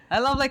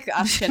like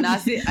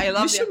Ashkenazi. I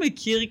love מישהו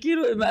מכיר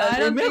כאילו? I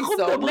don't think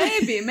so.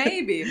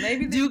 Maybe.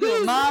 Do you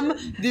go, Mom?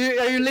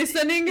 Are you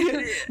listening?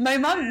 My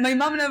mom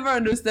never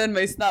understand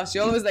my stuff. She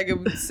always like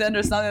would send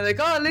her something like,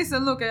 oh,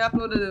 listen, look, I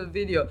uploaded a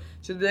video.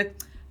 She'd be like,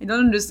 I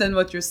don't understand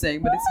what you're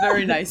saying, but it's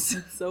very nice.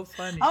 It's so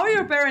funny. How are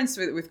your parents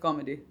with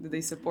comedy? Do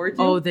they support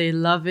you? Oh, they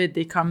love it.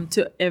 They come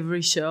to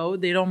every show.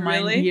 They don't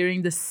mind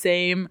hearing the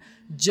same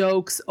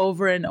jokes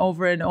over and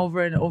over and over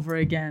and over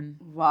again.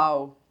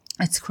 Wow.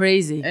 It's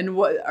crazy. And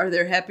what are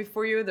they happy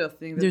for you?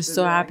 They're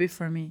so happy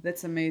for me.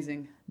 That's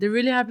amazing. They're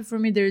really happy for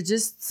me. They're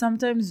just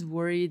sometimes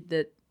worried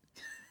that,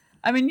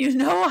 I mean, you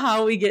know how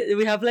we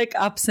have like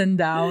ups and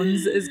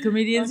downs as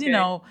comedians, Okay. you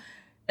know,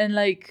 and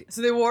like.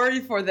 So they worry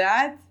for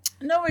that?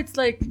 No, it's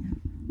like,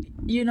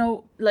 you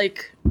know,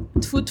 like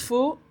tfu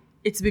tfu,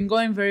 it's been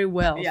going very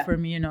well for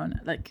me, you know,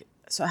 and like,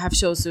 so I have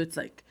shows, so it's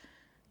like,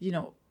 you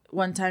know,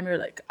 one time you're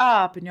like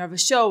up and you have a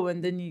show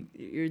and then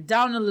you're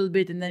down a little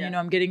bit and then, you know,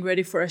 I'm getting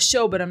ready for a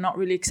show, but I'm not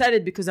really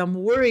excited because I'm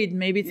worried.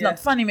 Maybe it's not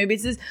funny. Maybe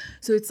it's this.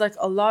 So it's like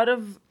a lot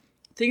of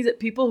things that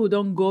people who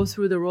don't go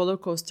through the roller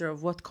coaster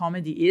of what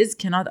comedy is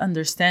cannot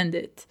understand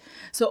it.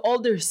 So all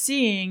they're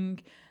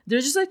seeing,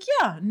 they're just like,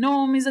 yeah,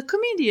 Noam is a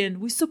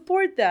comedian. We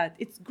support that.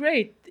 It's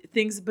great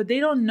things, but they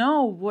don't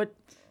know what.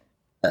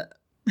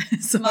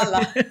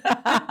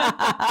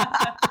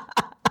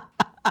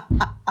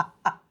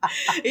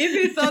 If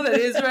you thought that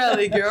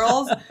Israeli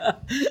girls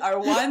are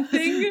one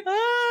thing,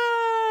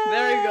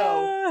 there you go.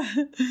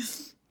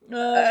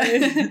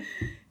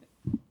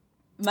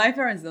 My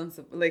parents don't,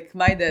 like,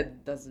 my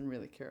dad doesn't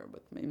really care,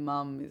 but my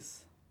mom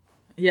is...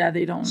 Yeah,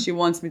 they don't. She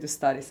wants me to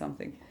study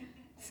something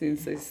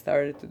since I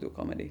started to do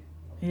comedy.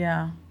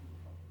 Yeah.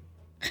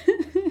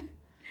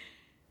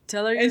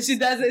 Tell her. And she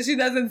doesn't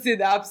see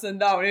the ups and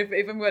downs.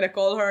 If I'm going to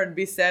call her and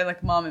be sad,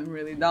 like, Mom, I'm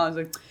really down. She's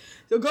like...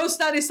 So go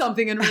study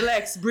something and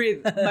relax,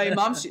 breathe. My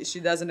mom, she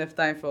doesn't have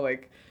time for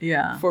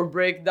for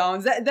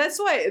breakdowns. That's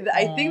why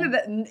I think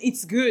that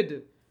it's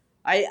good.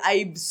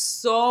 I'm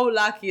so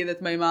lucky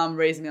that my mom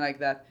raised me like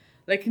that.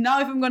 Like now,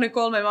 if I'm gonna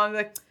call my mom,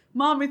 like,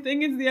 Mom, I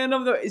think it's the end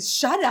of the.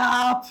 Shut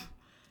up,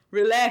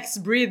 relax,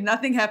 breathe.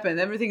 Nothing happened.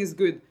 Everything is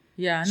good.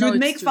 Yeah, she would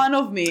make fun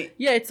of me.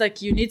 Yeah, it's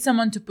like you need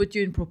someone to put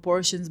you in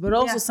proportions, but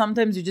also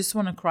sometimes you just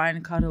want to cry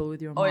and cuddle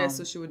with your mom. Oh yeah,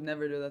 so she would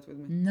never do that with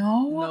me.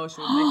 No,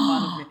 she would make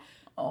fun of me.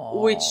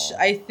 Oh. Which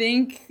I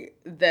think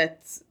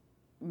that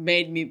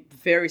made me a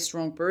very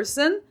strong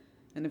person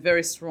and a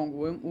very strong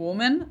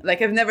woman. Like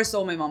I've never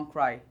saw my mom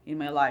cry in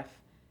my life.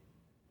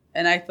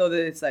 And I thought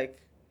that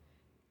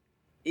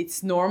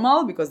it's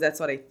normal because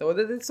that's what I thought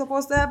that it's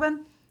supposed to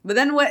happen. But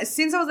then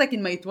since I was like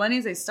in my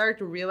 20s, I started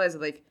to realize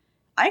that like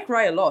I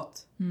cry a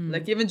lot.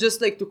 Like even just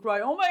like to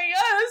cry, oh my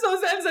God, I'm so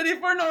sensitive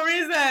for no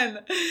reason.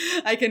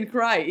 I can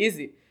cry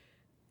easy.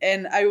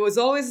 And I was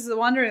always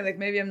wondering, like,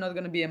 maybe I'm not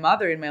going to be a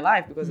mother in my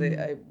life because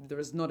there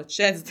was not a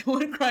chance that I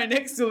would cry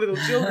next to little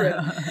children.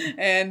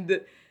 and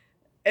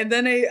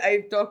then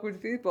I talk with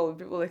people, and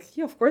people are like,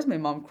 yeah, of course my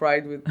mom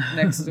cried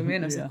next to me.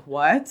 And I was like,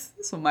 what?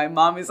 So my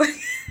mom is like,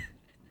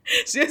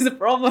 she has a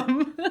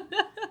problem.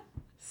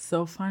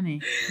 So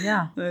funny.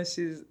 Yeah.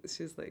 She's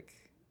like,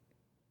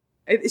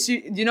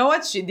 you know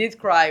what? She did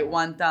cry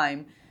one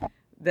time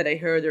that I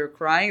heard her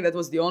crying. That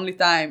was the only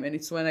time. And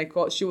it's when I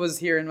called, she was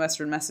here in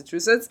Western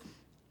Massachusetts.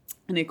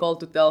 And I called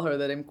to tell her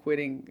that I'm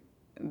quitting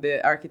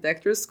the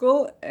architecture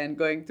school and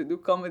going to do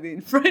comedy in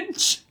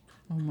French.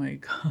 Oh my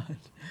God.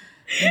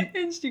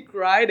 And she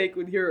cried. I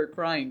could hear her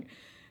crying.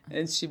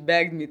 And she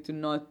begged me to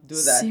not do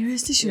that.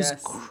 Seriously? She was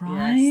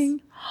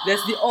crying? Yes.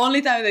 That's the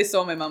only time I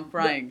saw my mom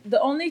crying. The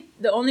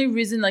only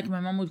reason like my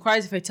mom would cry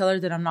is if I tell her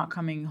that I'm not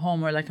coming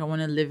home or like I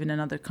want to live in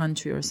another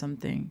country or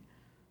something.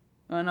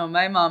 Oh no,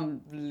 my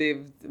mom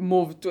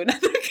moved to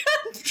another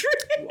country.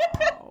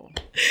 Wow.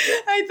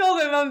 I told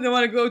my mom they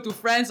want to go to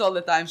France all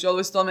the time. She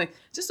always told me,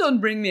 just don't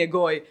bring me a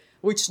goy,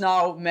 which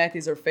now Matt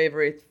is her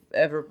favorite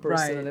ever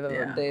person I've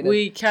ever dated.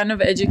 We kind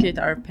of educate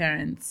our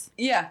parents.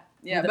 Yeah.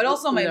 But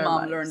also my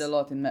mom learned a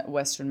lot in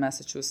Western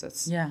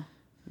Massachusetts. Yeah.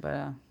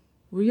 But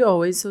were you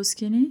always so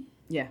skinny?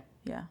 Yeah.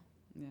 Bitch.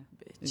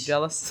 You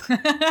jealous?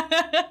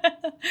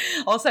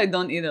 Also, I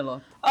don't eat a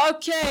lot.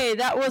 Okay,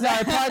 that was our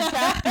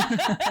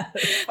podcast.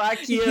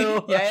 Fuck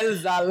you. Yael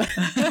Zal.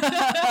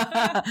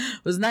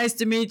 It was nice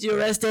to meet you.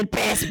 Rest in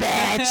peace,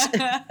 bitch.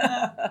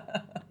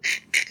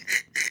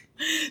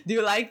 Do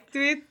you like to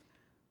eat?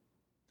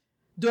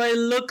 Do I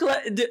look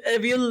like...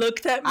 have you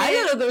looked at me? I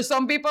don't know. There's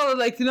some people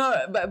like,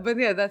 but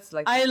yeah, that's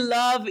like... I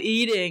love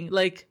eating.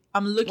 Like,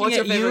 I'm looking What's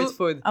at your favorite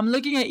food? I'm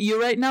looking at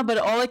you right now, but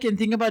all I can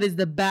think about is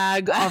the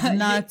bag of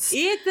nuts.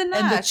 Eat the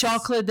nuts. And the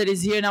chocolate that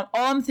is here. Now,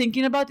 all I'm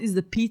thinking about is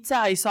the pizza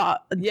I saw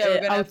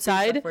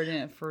outside.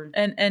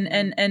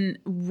 And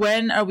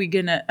when are we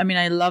gonna... I mean,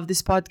 I love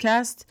this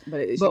podcast.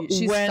 But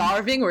she's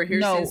starving. We're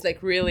here since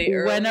like really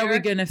early. When are we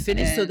gonna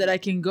finish so that I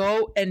can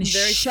go and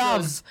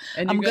shove?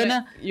 And I'm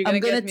gonna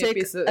take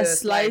a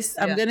slice.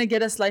 I'm gonna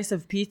get a slice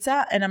of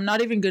pizza, and I'm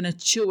not even gonna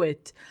chew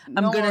it.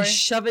 I'm gonna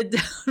shove it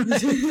down.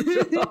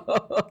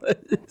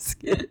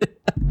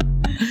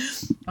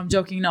 I'm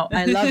joking. No,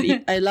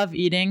 I love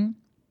eating.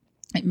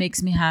 It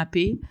makes me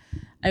happy.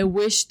 I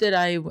wish that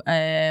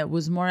I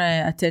was more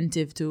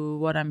attentive to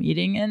what I'm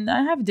eating, and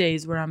I have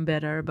days where I'm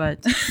better,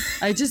 but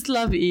I just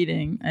love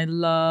eating. I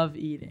love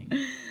eating.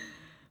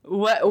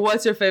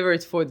 What's your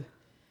favorite food?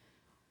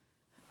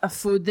 A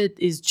food that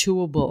is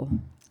chewable.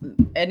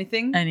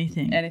 Anything.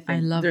 I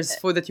love. There's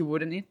food that you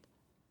wouldn't eat.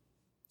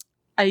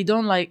 I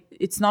don't like.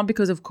 It's not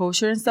because of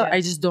kosher and stuff. Yeah.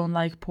 I just don't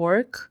like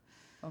pork.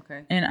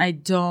 Okay. And I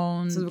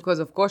don't... It's because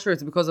of kosher,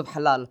 it's because of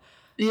halal.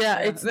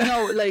 Yeah, it's...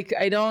 No, like,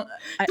 I don't...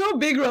 Two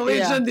big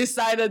religion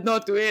decided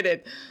not to eat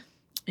it.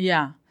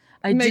 Yeah.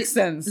 Makes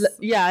sense.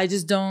 Yeah, I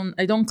just don't...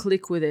 I don't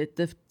click with it.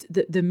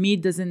 The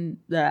meat doesn't...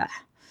 Do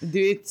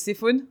you eat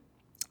seafood?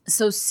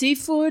 So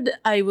seafood,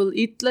 I will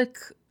eat like...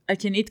 I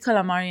can eat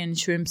calamari and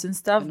shrimps and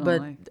stuff,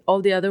 but all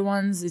the other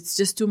ones, it's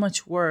just too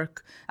much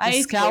work. I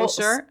eat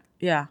kosher.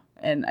 Yeah.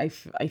 And I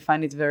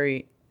find it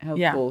very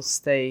helpful.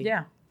 Stay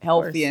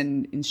healthy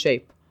and in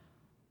shape,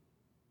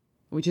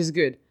 which is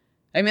good.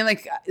 I mean,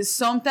 like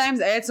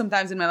sometimes I had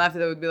in my life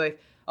that I would be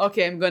like,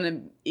 okay, I'm gonna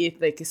eat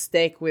like a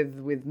steak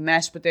with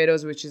mashed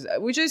potatoes, which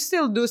I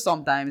still do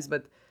sometimes,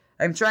 but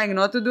I'm trying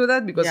not to do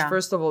that because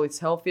first of all, it's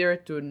healthier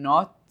to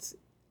not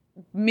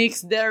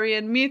mix dairy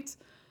and meat,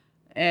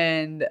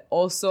 and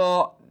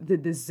also the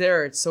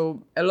dessert.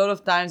 So a lot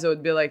of times I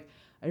would be like,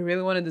 I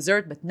really want a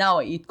dessert, but now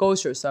I eat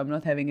kosher, so I'm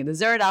not having a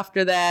dessert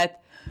after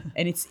that,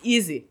 and it's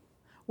easy.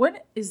 When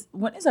is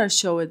our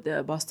show at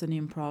the Boston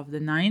Improv?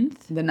 The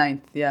 9th? The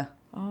 9th, yeah.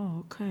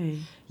 Oh, okay.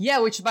 Yeah,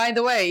 which by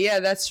the way,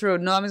 that's true.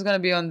 Noam is going to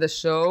be on the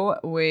show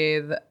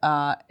with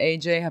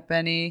AJ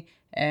Happenny,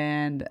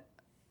 and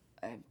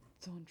I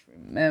don't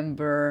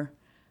remember.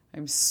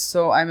 I'm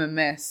a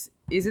mess.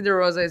 Izzy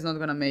DeRosa is not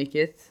going to make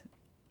it.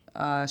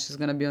 She's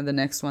going to be on the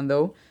next one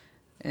though.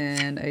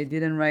 And I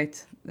didn't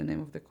write the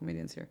name of the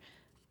comedians here.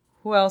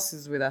 Who else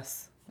is with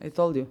us? I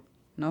told you.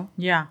 No?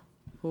 Yeah.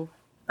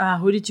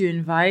 Who did you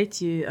invite?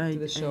 To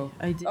the show.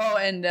 I did. Oh,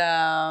 and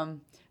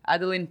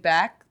Adeline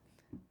Pack.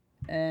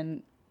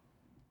 And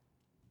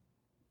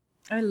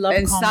I love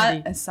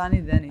comedy. And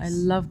Sunny Dennis. I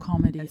love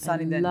comedy. And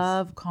Sunny Dennis.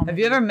 Love comedy. Have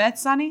you ever met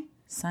Sunny?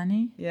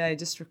 Sunny? Yeah, I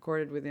just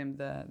recorded with him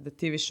the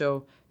TV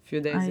show a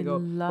few days ago.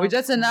 Which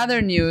that's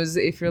another news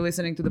if you're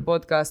listening to the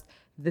podcast.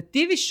 The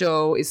TV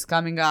show is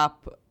coming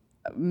up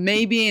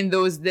maybe in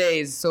those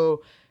days.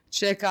 So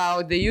check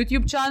out the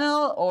YouTube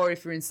channel, or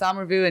if you're in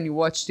Somerville and you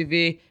watch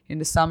TV in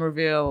the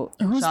Somerville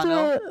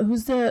channel.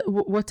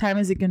 What time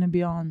is it going to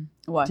be on?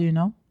 What? Do you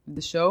know?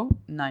 The show?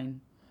 9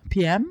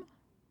 p.m.?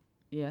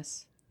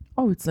 Yes.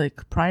 Oh, it's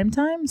like prime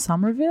time?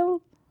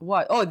 Somerville?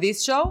 What? Oh,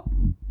 this show?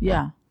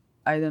 Yeah.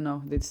 I don't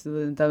know. They still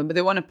didn't tell me. But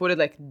they want to put it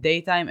like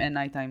daytime and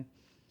nighttime.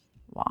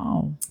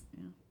 Wow.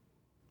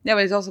 Yeah,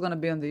 but it's also going to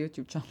be on the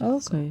YouTube channel.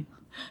 Okay. So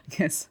I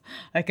guess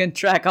I can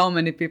track how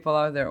many people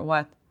are there.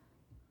 What?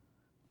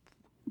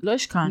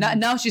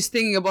 Now she's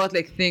thinking about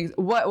like things.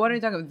 What are you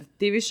talking about?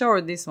 The TV show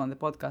or this one, the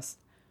podcast?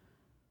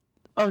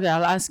 Okay,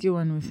 I'll ask you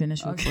when we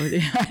finish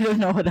recording. I don't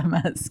know what I'm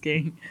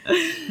asking.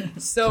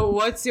 So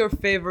what's your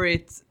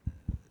favorite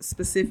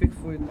specific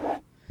food?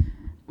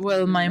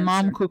 Well, my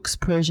mom cooks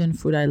Persian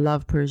food. I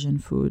love Persian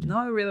food. No,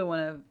 I really want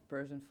to have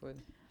Persian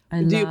food.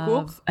 Do you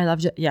cook? I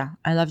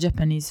love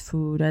Japanese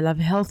food. I love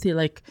healthy,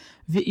 like,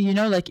 you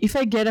know, like if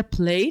I get a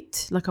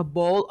plate, like a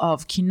bowl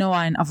of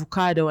quinoa and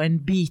avocado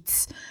and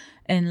beets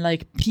and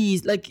like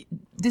peas, like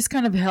this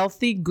kind of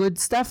healthy, good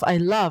stuff, I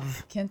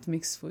love. I can't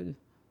mix food.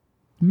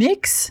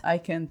 Mix? I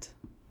can't.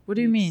 What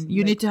do you mean?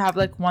 You need to have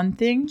like one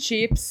thing?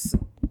 Chips,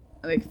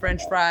 like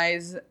French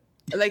fries.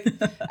 Like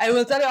I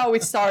will tell you how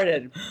it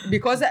started.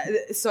 Because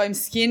so I'm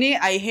skinny.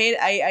 I hate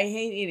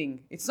eating.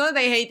 It's not that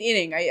I hate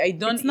eating. I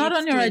don't. It's not eat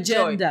on your to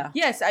agenda. Enjoy.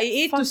 Yes, I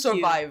eat to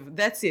survive. You.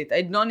 That's it.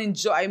 I don't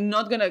enjoy. I'm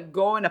not gonna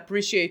go and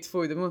appreciate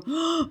food.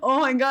 Oh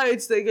my god,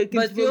 it's like I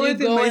can feel it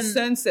in my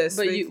senses.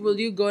 But will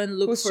you go and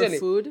look for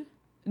food?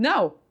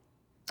 No,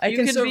 I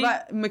can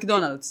survive.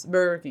 McDonald's,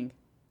 Burger King.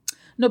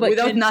 No, but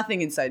without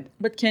nothing inside.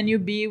 But can you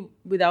be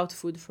without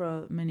food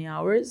for many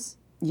hours?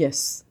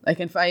 Yes, I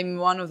can. I'm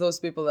one of those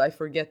people that I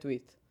forget to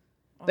eat.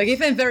 Like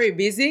if I'm very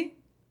busy,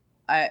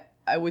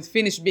 I would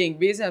finish being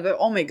busy and I'm like,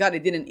 oh my god, I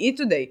didn't eat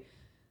today.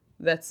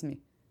 That's me.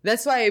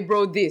 That's why I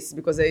brought this,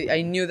 because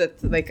I knew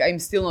that like I'm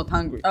still not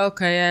hungry.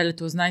 Okay, Yael, it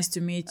was nice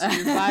to meet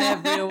you. Bye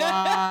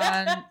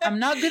everyone. I'm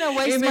not gonna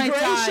waste my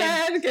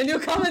time. Can you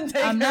come and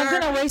take I'm not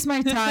gonna waste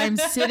my time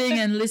sitting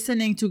and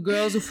listening to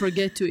girls who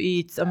forget to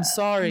eat. I'm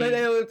sorry. But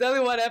I will tell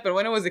you what happened.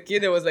 When I was a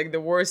kid, I was like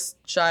the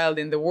worst child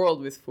in the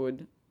world with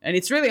food. And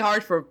it's really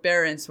hard for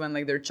parents when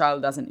like their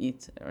child doesn't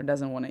eat or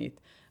doesn't want to eat.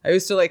 I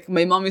used to like,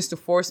 my mom used to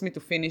force me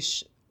to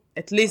finish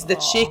at least the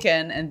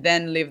chicken and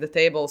then leave the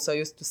table. So I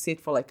used to sit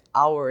for like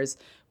hours.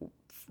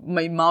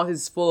 My mouth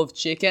is full of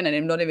chicken and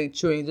I'm not even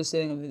chewing, just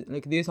sitting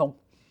like this.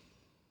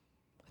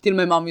 Till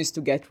my mom used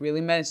to get really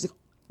mad. She's like,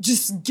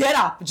 just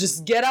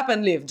get up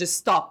and leave, just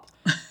stop.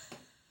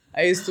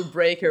 I used to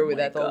break her with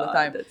that all the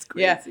time. That's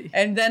crazy. Yeah.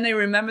 And then I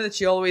remember that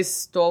she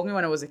always told me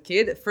when I was a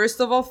kid, first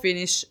of all,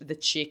 finish the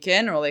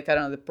chicken or like, I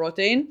don't know, the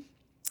protein.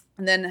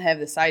 And then have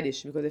the side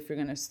dish. Because if you're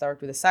going to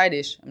start with a side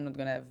dish, I'm not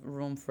going to have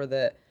room for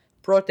the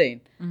protein.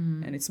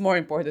 Mm-hmm. And it's more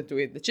important to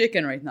eat the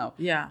chicken right now.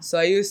 Yeah. So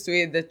I used to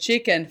eat the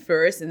chicken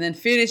first and then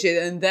finish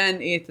it and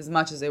then eat as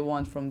much as I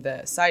want from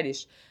the side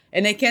dish.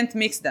 And I can't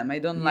mix them. I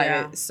don't like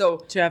it.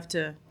 So you have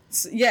to.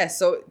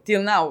 So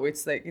till now,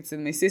 it's like, it's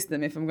in my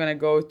system. If I'm going to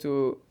go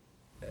to...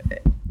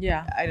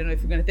 I don't know, if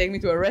you're going to take me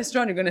to a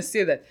restaurant, you're going to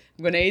see that.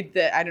 I'm going to eat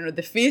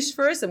the fish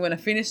first. I'm going to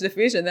finish the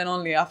fish. And then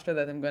only after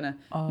that, I'm going to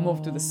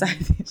move to the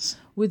side dish.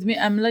 With me,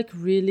 I'm like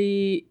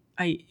really,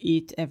 I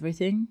eat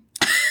everything.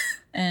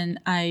 And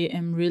I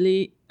am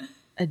really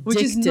addicted.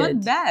 Which is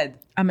not bad.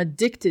 I'm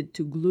addicted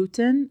to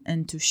gluten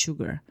and to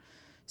sugar.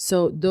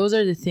 So those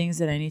are the things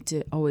that I need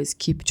to always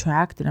keep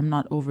track that I'm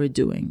not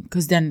overdoing.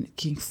 Because then it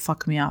can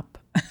fuck me up.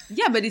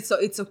 Yeah, but it's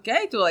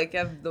okay to like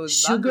have those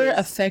sugar boundaries.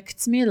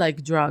 Affects me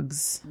like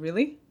drugs.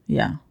 Really?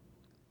 Yeah.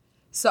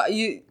 So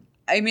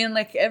I mean,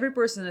 like every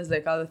person has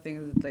like other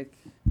things that like,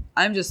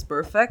 I'm just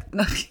perfect.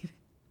 No, I'm kidding.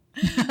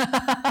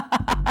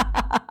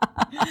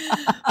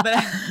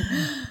 But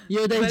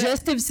your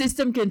digestive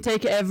system can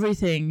take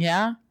everything,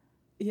 yeah?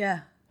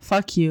 Yeah.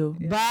 Fuck you.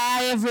 Yeah.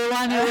 Bye,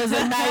 everyone. It was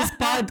a nice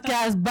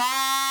podcast.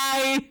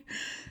 Bye.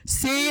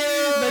 See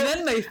you. But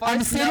then my fart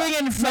I'm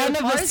sitting in front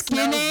of a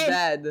skinny...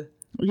 bad.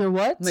 Your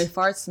what? My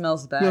fart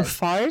smells bad. Your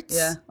farts?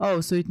 Yeah.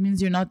 Oh, so it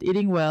means you're not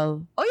eating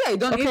well. Oh yeah, I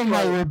don't eat well.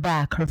 Okay, we're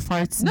back. Her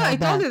farts smell bad.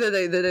 No, I told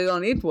you that I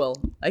don't eat well.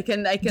 I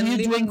can. Do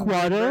you drink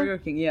water? Burger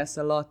King. Yes,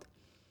 a lot.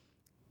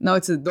 Now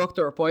it's a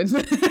doctor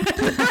appointment.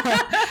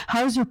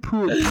 How's your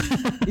poop?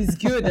 It's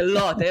good, a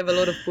lot. I have a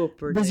lot of poop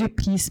per day. Does your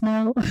pee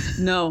smell?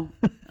 No.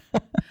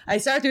 I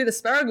started to eat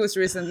asparagus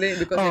recently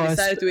because I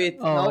decided to eat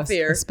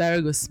healthier.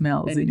 Asparagus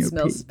smells and in your pee. It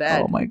smells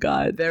bad. Oh my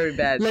god. Very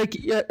bad. Like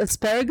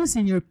asparagus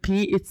in your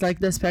pee, it's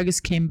like the asparagus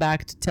came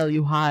back to tell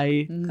you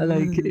hi.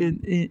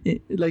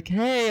 Like,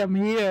 hey, I'm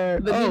here.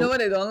 But you know what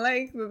I don't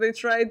like? That I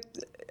tried,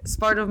 as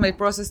part of my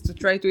process to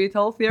try to eat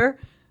healthier?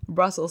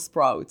 Brussels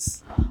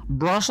sprouts.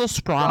 Brussels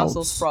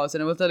sprouts.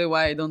 And I will tell you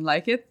why I don't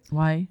like it.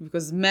 Why?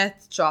 Because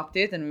Matt chopped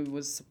it and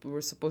we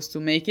were supposed to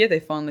make it. I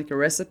found like a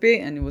recipe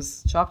and it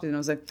was chopped and I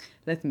was like,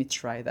 let me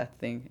try that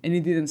thing. And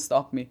it didn't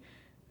stop me.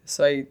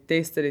 So I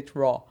tasted it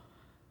raw.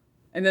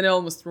 And then I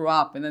almost threw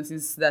up. And then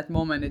since that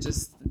moment, I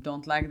just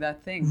don't like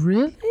that thing.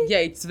 Really? Yeah,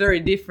 it's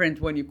very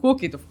different when you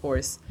cook it, of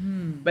course.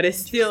 But I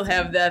still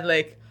have that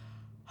like,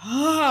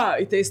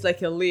 it tastes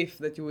like a leaf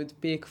that you would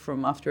pick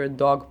from after a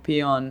dog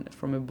pee on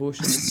from a bush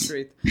in the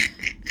street.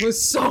 It was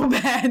so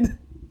bad.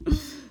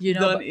 You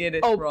know, don't eat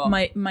it raw.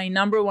 My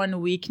number one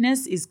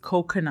weakness is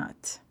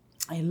coconut.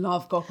 I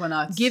love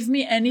coconuts. Give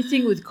me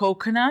anything with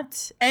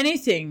coconut.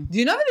 Anything. Do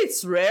you know that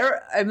it's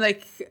rare? I'm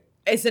like,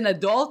 as an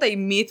adult, I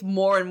meet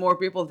more and more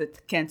people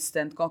that can't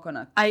stand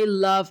coconut. I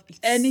love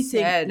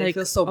anything. Sad. I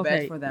feel so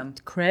bad for them.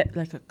 Crepe,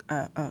 like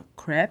a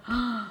crepe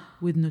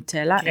with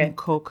Nutella and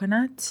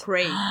coconut.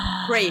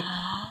 Crepe.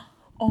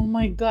 Oh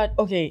my god.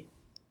 Okay.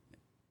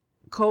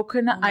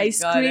 Coconut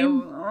ice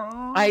cream.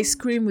 Ice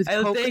cream with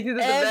coconut. I'll take it to the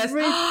best.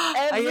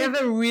 I have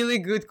a really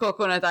good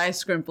coconut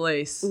ice cream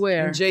place.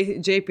 Where? In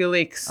JP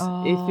Licks.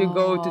 Oh. If you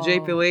go to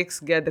JP Licks,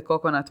 get the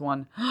coconut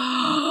one.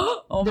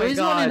 Oh there my is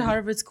god. one in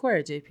Harvard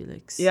Square, JP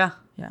Licks. Yeah,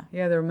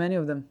 there are many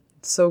of them.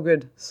 So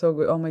good.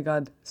 Oh my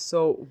god.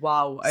 So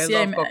wow. I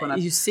love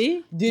coconut. You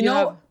see? Do you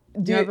know?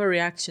 Do you have a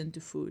reaction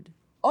to food?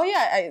 Oh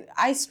yeah,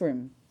 ice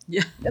cream.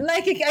 Yeah.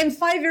 Like I'm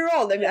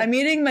 5-year-old. I'm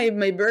eating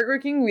my Burger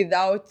King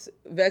without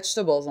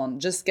vegetables on,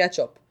 just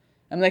ketchup.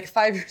 I'm like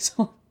 5 years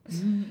old.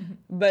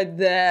 But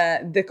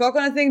the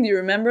coconut thing, do you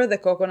remember the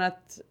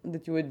coconut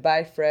that you would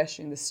buy fresh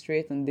in the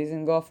street on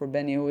Dizengoff or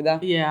Ben Yehuda?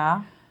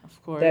 Yeah,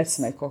 of course. That's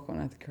my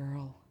coconut,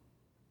 girl.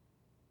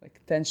 Like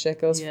 10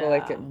 shekels for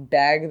like a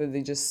bag that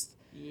they just...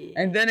 Yeah.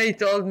 And then I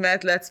told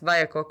Matt, let's buy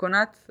a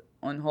coconut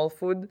on Whole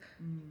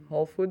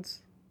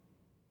Foods.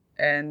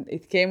 And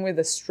it came with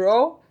a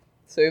straw.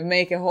 So you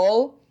make a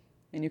hole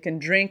and you can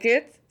drink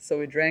it. So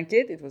we drank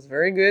it. It was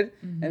very good.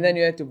 Mm-hmm. And then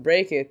you had to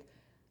break it.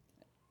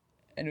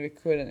 And we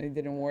couldn't. It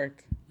didn't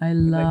work. I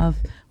love...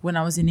 When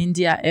I was in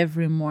India,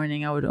 every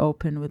morning I would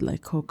open with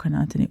like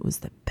coconut and it was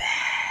the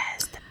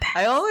best.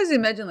 I always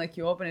imagine like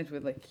you open it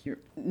with like your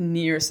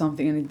knee or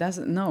something and it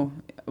doesn't. No.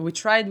 We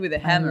tried with a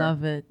hammer. I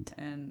love it.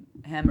 And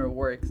hammer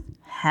works.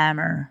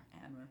 Hammer.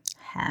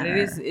 But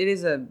it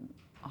is a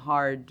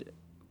hard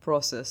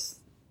process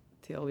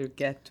till you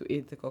get to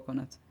eat the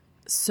coconut.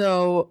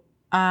 So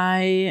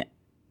I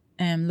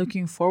am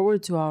looking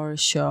forward to our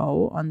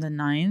show on the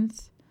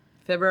 9th.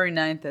 February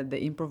 9th at the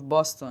Improv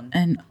Boston.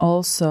 And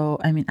also,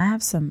 I mean, I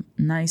have some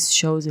nice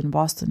shows in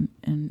Boston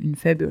in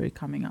February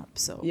coming up.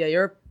 So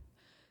yeah,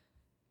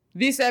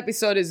 this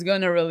episode is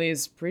going to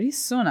release pretty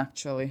soon,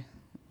 actually.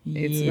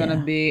 It's going to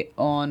be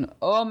on...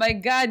 Oh my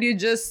God, you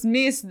just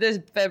missed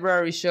the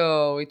February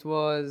show. It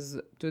was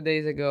 2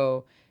 days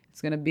ago.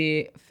 It's going to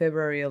be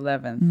February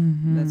 11th.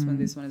 Mm-hmm. That's when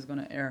this one is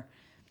going to air.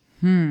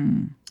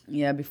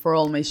 Yeah, before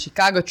all my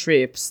Chicago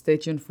trips. Stay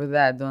tuned for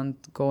that.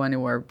 Don't go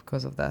anywhere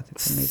because of that.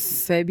 It's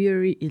amazing.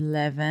 February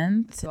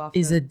 11th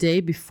is a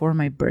day before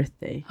my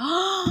birthday.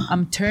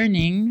 I'm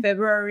turning...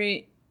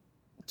 February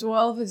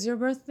 12th is your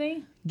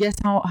birthday? Guess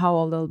how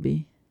old I'll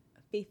be.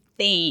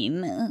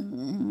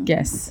 15.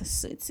 Guess.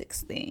 Sweet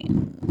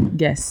 16.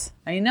 Guess.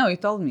 I know, you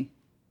told me.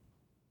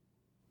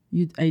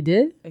 I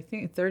did? I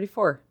think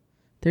 34.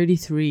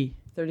 33.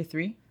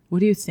 33? What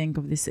do you think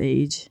of this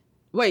age?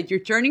 Wait, you're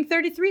turning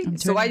 33?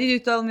 So why did you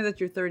tell me that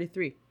you're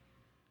 33?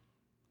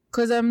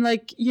 Because I'm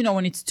like,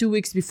 when it's 2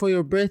 weeks before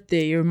your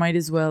birthday, you might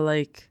as well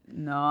like...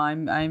 No,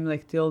 I'm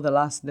like till the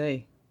last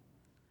day.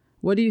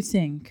 What do you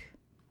think?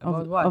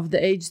 About what? Of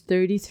the age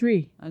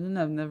 33. I don't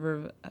know. I've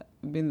never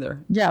been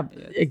there. Yeah,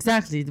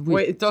 exactly.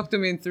 Wait, talk to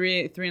me in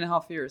three and a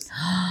half years.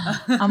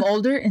 I'm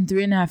older in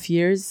 3.5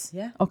 years.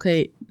 Yeah.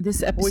 Okay,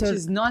 this episode... Which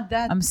is not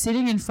that... I'm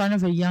sitting in front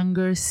of a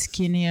younger,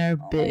 skinnier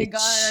bitch. Oh my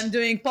God, I'm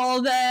doing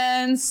pole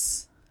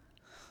dance.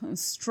 I'm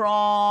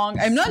strong.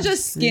 I'm not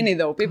just skinny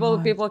though.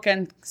 People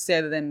can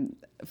say that I'm...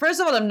 First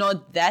of all, I'm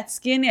not that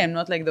skinny. I'm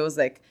not like those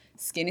like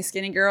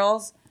skinny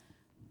girls.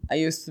 I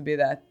used to be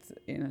that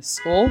in a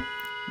school.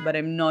 But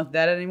I'm not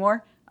that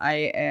anymore.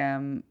 I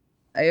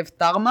have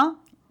tarma.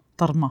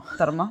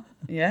 Tarma,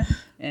 yeah.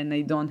 And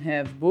I don't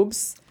have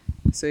boobs.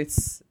 So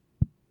it's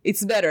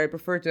better. I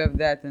prefer to have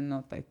that and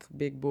not like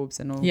big boobs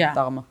and no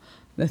tarma.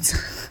 That's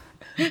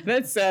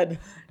sad.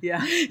 Yeah.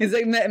 It's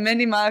like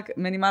Manny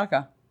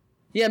Malka.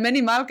 Yeah,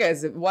 Manny Malka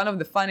is one of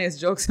the funniest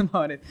jokes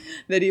about it.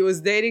 That he was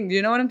dating, do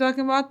you know what I'm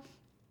talking about?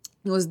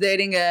 He was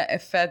dating a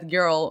fat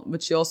girl,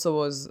 but she also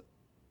was,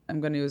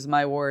 I'm going to use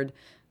my word,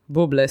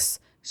 boobless.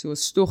 She was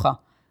shtucha.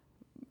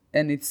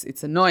 And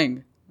it's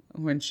annoying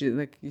when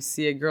you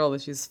see a girl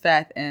that she's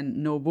fat and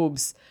no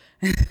boobs.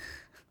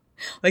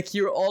 Like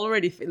you're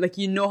already, like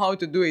you know how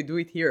to do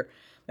it here.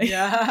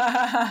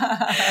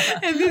 Yeah.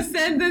 And this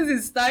sentence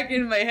is stuck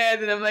in my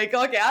head and I'm like,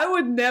 okay, I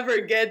would never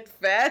get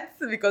fat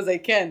because I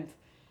can't.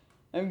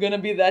 I'm going to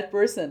be that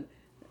person.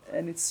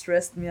 And it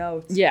stressed me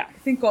out. Yeah. I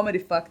think comedy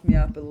fucked me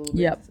up a little bit.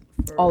 Yep.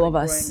 For, all of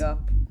us. Growing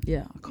up.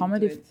 Yeah.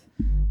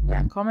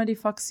 Comedy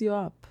fucks you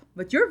up.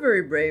 But you're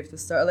very brave to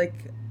start. Like,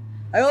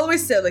 I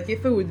always said, like,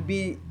 if it would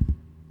be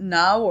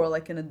now or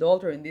like an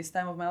adult or in this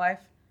time of my life,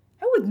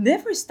 I would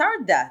never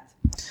start that.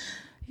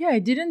 Yeah, I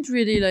didn't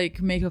really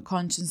like make a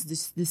conscious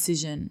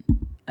decision.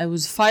 I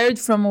was fired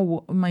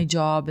from my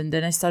job and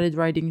then I started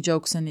writing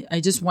jokes and I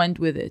just went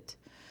with it.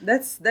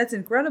 That's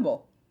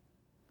incredible.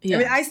 Yeah. I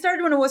mean, I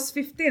started when I was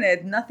 15. I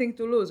had nothing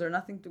to lose or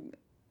nothing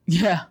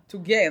to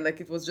gain.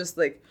 Like, it was just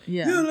like,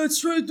 yeah, let's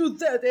try to do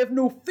that. I have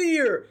no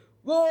fear.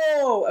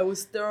 Whoa, I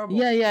was terrible.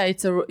 Yeah,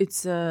 it's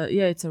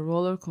a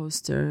roller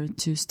coaster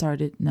to start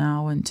it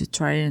now and to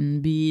try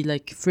and be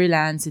like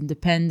freelance,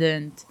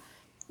 independent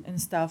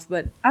and stuff.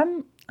 But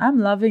I'm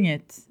loving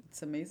it.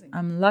 It's amazing.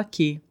 I'm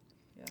lucky.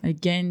 Yeah. I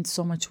gained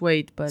so much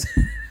weight, but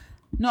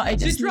no,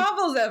 she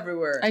travels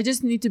everywhere. I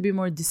just need to be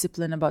more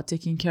disciplined about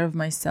taking care of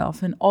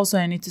myself, and also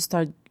I need to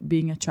start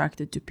being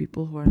attracted to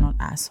people who are not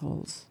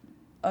assholes.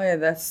 Oh yeah,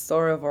 that's the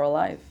story of our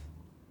life.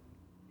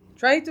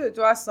 Try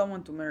to ask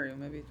someone to marry you.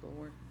 Maybe it will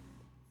work.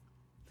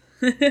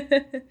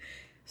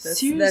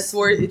 That's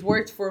where it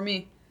worked for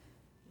me.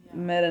 Yeah.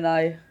 Matt and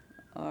I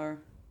are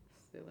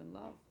still in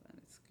love and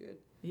it's good.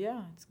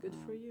 Yeah, it's good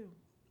for you.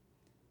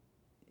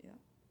 Yeah,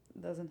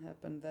 it doesn't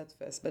happen that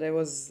fast. But I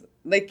was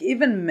like,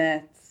 even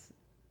Matt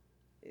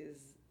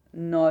is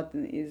not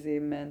an easy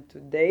man to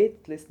date,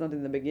 at least not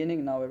in the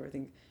beginning. Now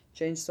everything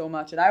changed so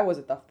much and I was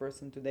a tough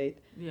person to date.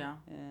 Yeah.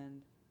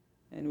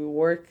 And we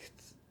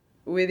worked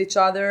with each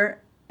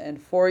other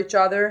and for each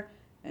other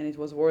and it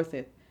was worth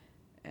it.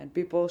 and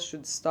people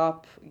should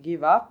stop,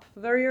 give up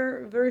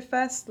very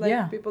fast,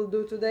 like people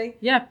do today.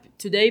 Yeah,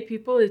 today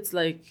people, it's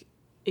like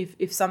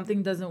if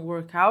something doesn't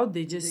work out,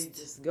 they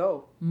just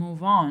go,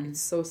 move on.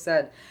 It's so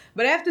sad.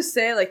 But I have to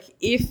say, like,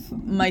 if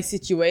my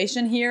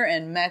situation here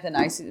and Matt and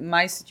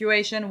my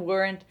situation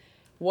weren't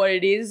what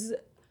it is,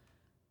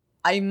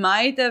 I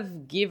might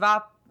have give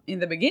up in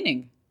the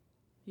beginning.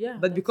 Yeah.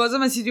 But because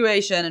of my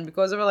situation and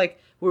because of like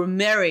we're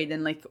married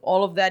and like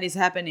all of that is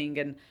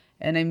happening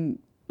and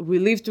we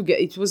live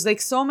together, it was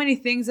like so many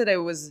things that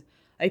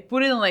I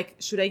put it on like,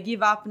 should I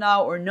give up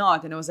now or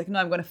not? And I was like, no,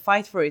 I'm gonna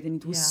fight for it,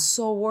 and it was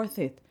so worth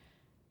it.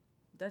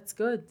 That's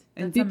good.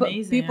 And That's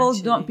amazing.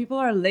 People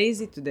are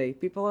lazy today.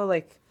 People are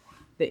like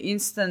the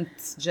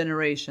instant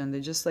generation.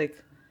 They're just like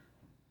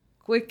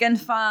quick and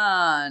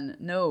fun.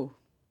 No.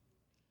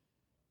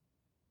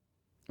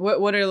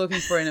 What are you looking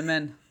for in a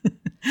man?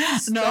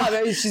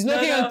 No, she's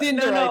looking on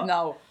Tinder right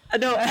now.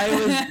 No,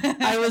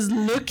 I was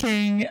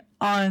looking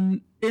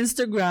on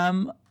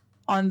Instagram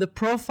on the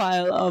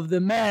profile of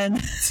the man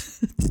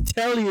to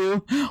tell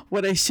you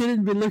what I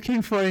shouldn't be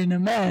looking for in a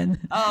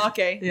man. Oh,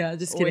 okay. Yeah,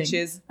 just kidding. Which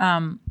is?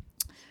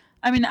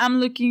 I mean, I'm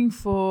looking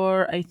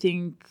for, I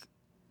think,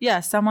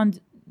 someone,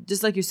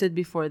 just like you said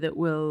before, that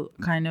will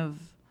kind of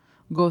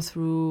go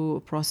through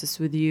a process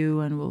with you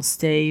and will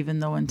stay even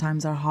though when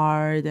times are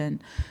hard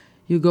and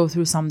you go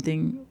through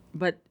something.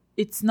 But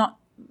it's not,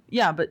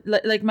 but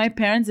like my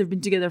parents have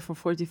been together for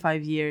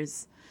 45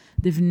 years.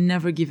 They've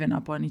never given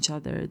up on each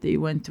other. They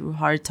went through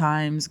hard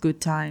times,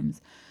 good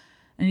times.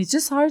 And it's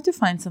just hard to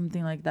find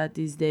something like that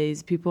these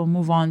days. People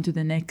move on to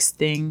the next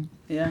thing.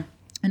 Yeah.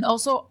 And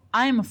also,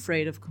 I'm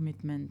afraid of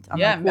commitment.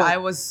 Like, I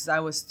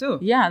was too.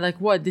 Yeah,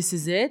 like what? This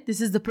is it? This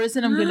is the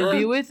person I'm going to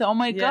be with? Oh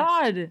my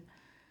God.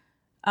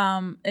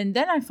 And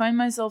then I find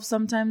myself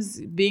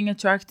sometimes being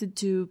attracted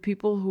to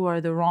people who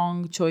are the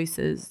wrong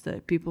choices,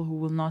 the people who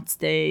will not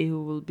stay,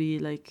 who will be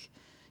like,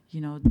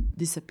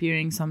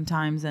 disappearing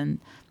sometimes. And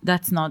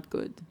that's not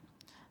good.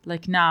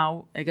 Like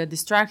now, I got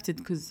distracted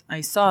because I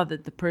saw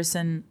that the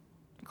person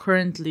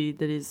currently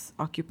that is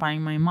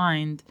occupying my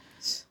mind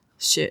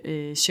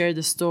shared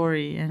a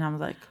story, and I'm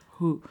like,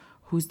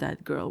 who's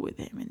that girl with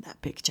him in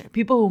that picture?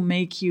 People who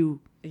make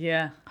you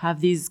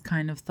have these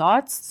kind of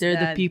thoughts, they're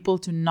the people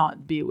to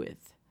not be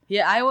with.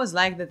 Yeah, I was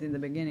like that in the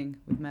beginning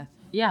with Matt.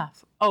 Yeah.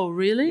 Oh,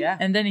 really? Yeah.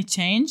 And then it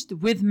changed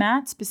with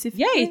Matt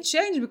specifically? Yeah, it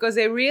changed because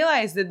I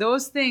realized that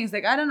those things,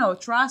 like, I don't know,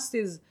 trust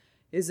is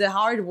a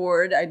hard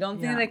word. I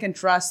don't think I can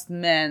trust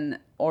men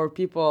or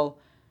people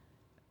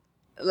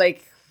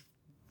like,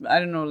 I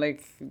don't know,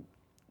 like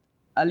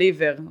a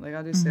liver, like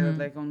how do you say that,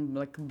 like on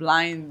like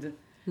blind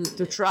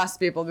to trust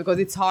people, because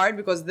it's hard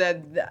because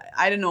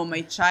I don't know,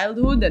 my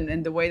childhood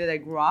and the way that I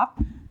grew up.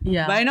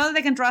 Yeah. But I know that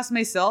I can trust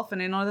myself,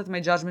 and I know that my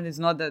judgment is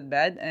not that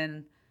bad,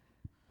 and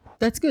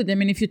that's good. I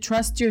mean, if you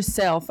trust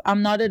yourself,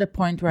 I'm not at a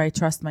point where I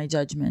trust my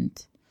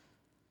judgment.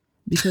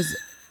 Because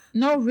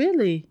no,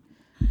 really.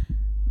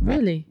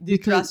 Do you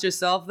trust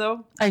yourself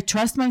though? I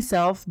trust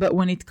myself, but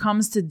when it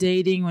comes to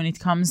dating, when it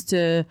comes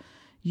to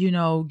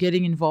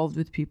getting involved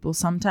with people,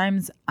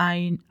 sometimes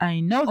I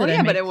know that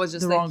I make it was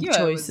just the like wrong you.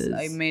 choices.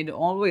 I made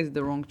always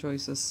the wrong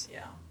choices.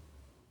 Yeah.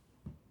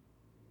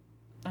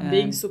 I'm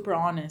being super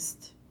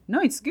honest. No,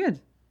 it's good.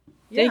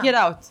 Yeah. Take it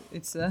out.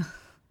 It's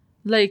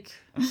like,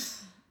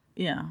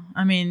 yeah.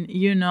 I mean,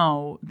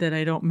 that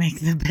I don't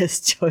make the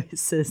best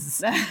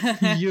choices.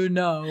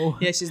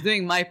 Yeah, she's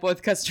doing my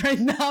podcast right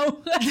now.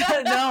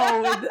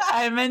 No,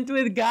 I meant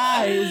with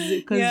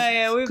guys.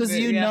 Because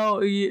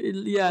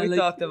we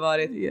talked about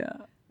it. Yeah.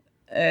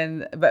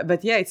 And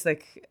but yeah, it's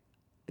like,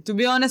 to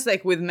be honest,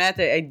 like with Matt,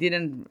 I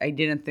didn't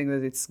think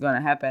that it's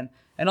gonna happen.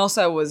 And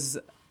also I was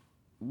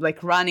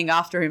like running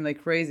after him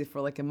like crazy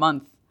for like a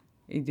month.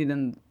 He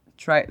didn't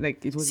try,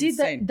 like it was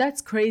insane.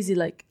 That's crazy.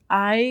 Like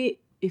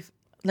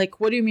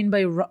what do you mean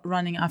by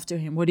running after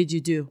him? What did you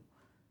do?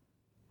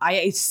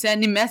 I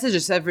send him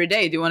messages every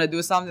day. Do you want to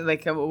do something?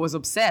 Like I was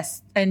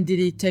obsessed. And did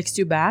he text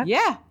you back?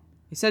 Yeah.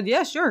 He said,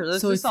 yeah, sure.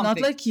 Let's do something. So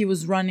it's not like he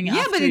was running after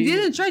you. Yeah, but he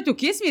didn't try to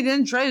kiss me. He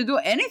didn't try to do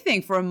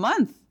anything for a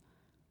month.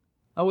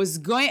 I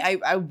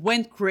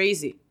went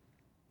crazy.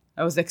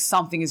 I was like,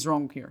 something is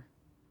wrong here.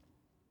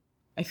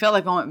 I felt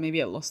like, oh,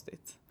 maybe I lost it.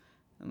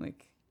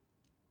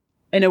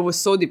 And I was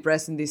so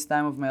depressed in this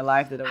time of my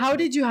life that How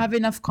did you have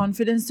enough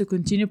confidence to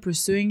continue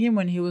pursuing him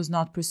when he was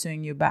not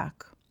pursuing you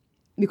back?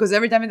 Because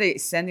every time they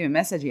sent him a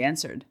message, he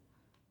answered.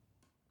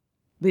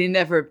 But he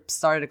never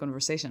started a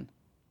conversation.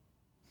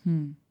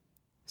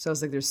 So I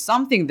was like, there's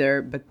something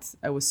there, but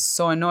I was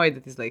so annoyed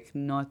that he's like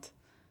not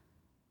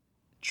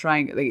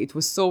trying. Like, it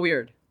was so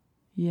weird.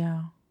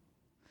 Yeah.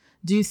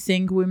 Do you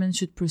think women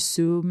should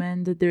pursue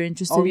men that they're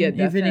interested in?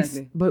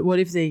 Definitely. But what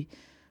if they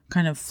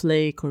kind of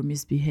flake or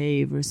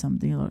misbehave or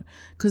something?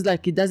 Because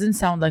like it doesn't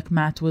sound like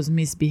Matt was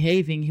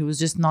misbehaving. He was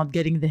just not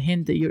getting the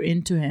hint that you're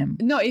into him.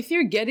 No, if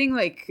you're getting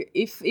like,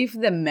 if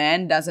the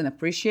man doesn't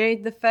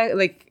appreciate the fact,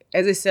 like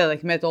as I said,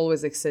 like Matt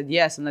always like said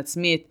yes and let's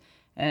meet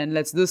and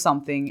let's do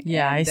something.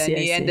 Yeah, and I then see.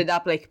 he ended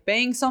up like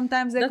paying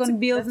sometimes like on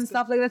bills and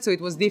stuff like that. So it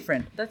was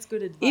different. That's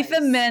good advice. If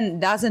a man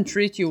doesn't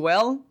treat you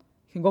well,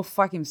 can go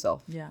fuck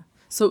himself. Yeah.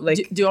 So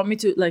Like- do you want me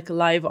to like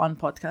live on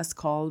podcast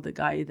call the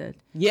guy that?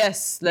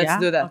 Yes, let's Yeah?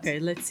 do that. Okay,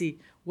 let's see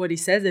what he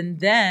says, and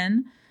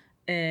then.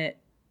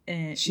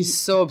 She's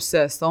so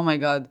obsessed. Oh my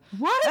god.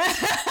 What?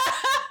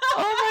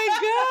 Oh my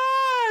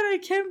god! I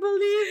can't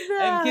believe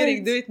that. I'm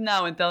kidding. Do it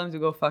now and tell him to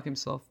go fuck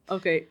himself.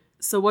 Okay,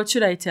 so what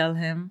should I tell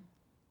him?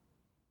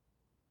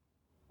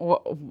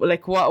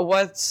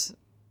 What?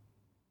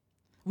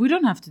 We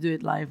don't have to do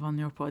it live on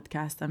your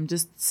podcast. I'm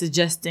just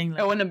suggesting.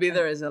 I want to be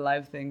there as a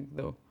live thing,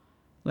 though.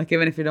 Like,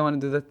 even if you don't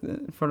want to do that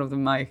in front of the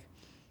mic.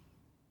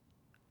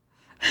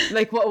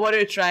 Like, what are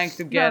you trying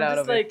to get out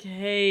of it? Like,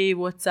 hey,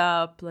 what's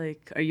up?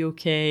 Like, are you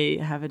okay?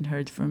 I haven't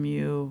heard from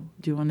you.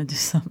 Do you want to do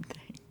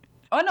something?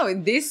 Oh, no.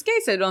 In this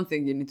case, I don't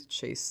think you need to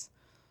chase.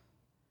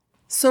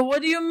 So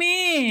what do you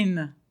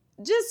mean?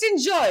 Just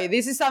enjoy.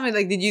 This is something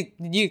like, did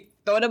you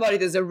thought about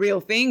it as a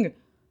real thing?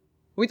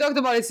 We talked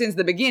about it since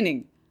the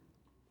beginning.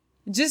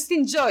 Just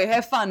enjoy.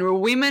 Have fun. We're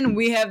women.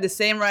 We have the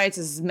same rights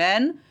as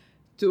men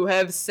to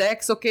have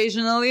sex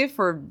occasionally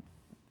for,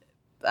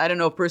 I don't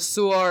know,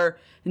 pursue our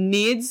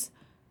needs.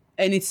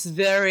 And it's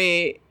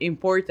very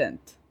important.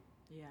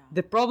 Yeah.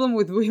 The problem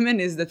with women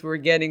is that we're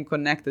getting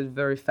connected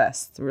very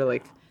fast. We're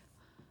like,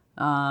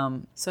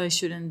 So I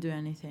shouldn't do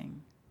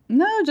anything.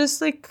 no,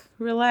 just like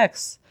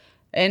relax.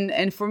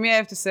 And for me, I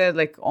have to say,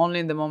 like, only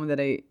in the moment that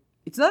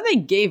it's not that I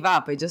gave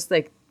up. I just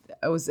like,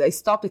 I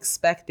stopped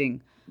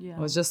expecting. Yeah. I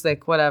was just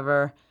like,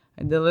 whatever.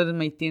 I deleted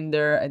my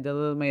Tinder. I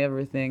deleted my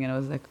everything. And I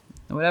was like,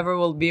 whatever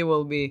will be,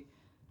 will be.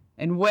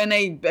 And when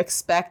I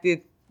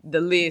expected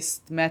the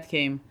least, Matt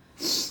came.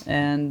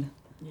 And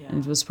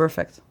it was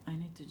perfect. I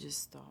need to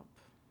just stop.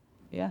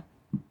 Yeah.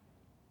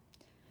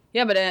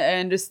 Yeah, but I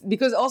understand.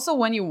 Because also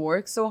when you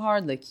work so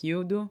hard like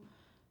you do,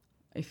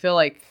 I feel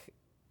like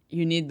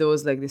you need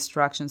those like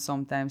distractions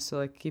sometimes to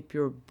like keep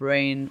your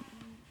brain...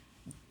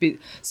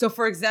 So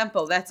for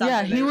example, that's something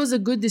Yeah, he was a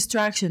good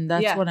distraction.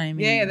 That's what I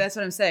mean. Yeah, that's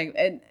what I'm saying.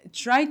 And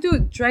try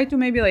to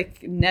maybe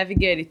like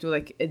navigate it to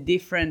like a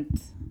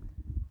different...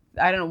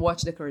 I don't know,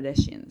 watch the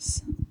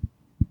Kardashians.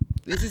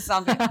 This is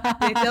something...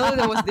 They tell you that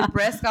I was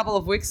depressed a couple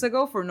of weeks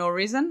ago for no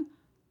reason.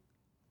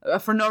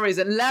 For no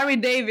reason. Larry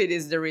David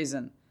is the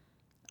reason.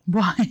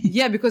 Why?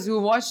 Yeah, because we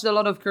watched a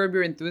lot of Curb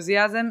Your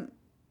Enthusiasm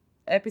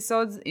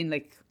episodes in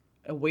like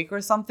a week or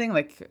something,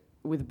 like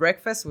with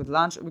breakfast, with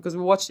lunch, because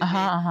we watched it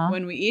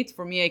when we eat.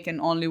 For me, I can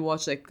only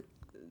watch like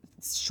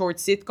short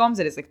sitcoms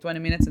that is like 20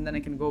 minutes and then I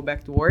can go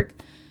back to work.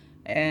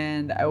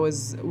 And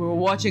we were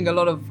watching a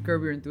lot of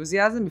Curb Your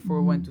Enthusiasm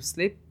before we went to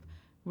sleep.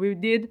 We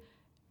did.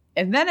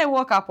 And then I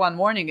woke up one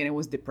morning and I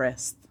was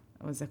depressed.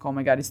 I was like, oh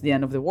my God, it's the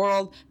end of the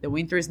world. The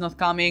winter is not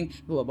coming.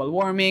 Global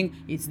warming.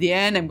 It's the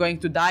end. I'm going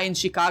to die in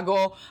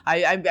Chicago.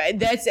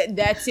 That's it.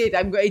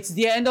 It's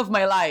the end of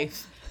my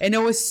life. And I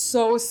was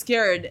so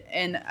scared.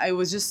 And I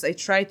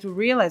tried to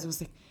realize, I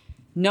was like,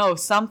 no,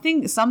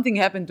 something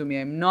happened to me.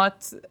 I'm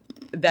not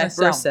that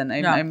person.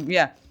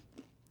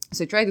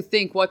 So I tried to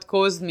think what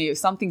caused me.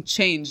 Something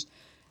changed.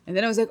 And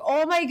then I was like,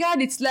 oh my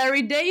God, it's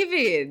Larry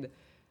David.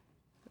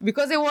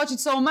 Because I watch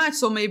it so much,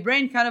 so my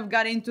brain kind of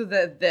got into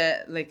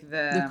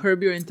the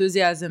Curb Your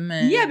Enthusiasm.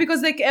 Yeah,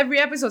 because like every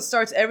episode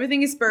starts,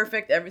 everything is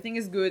perfect, everything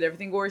is good,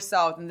 everything works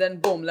out, and then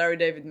boom, Larry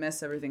David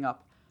messed everything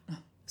up.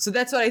 So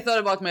that's what I thought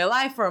about my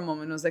life for a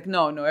moment. I was like,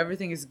 no,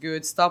 everything is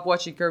good. Stop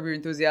watching Curb Your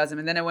Enthusiasm.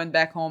 And then I went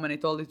back home and I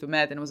told it to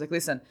Matt, and I was like,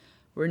 listen,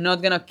 we're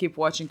not gonna keep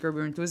watching Curb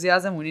Your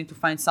Enthusiasm. We need to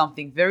find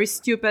something very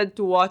stupid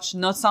to watch,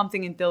 not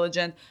something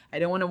intelligent. I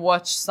don't want to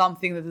watch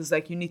something that is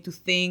like you need to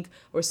think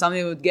or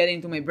something that would get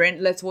into my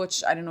brain. Let's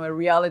watch, I don't know, a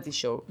reality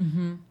show.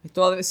 I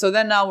told him. So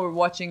then now we're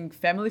watching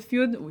Family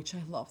Feud, which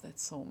I love that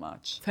so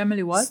much.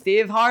 Family what?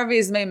 Steve Harvey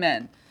is my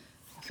man.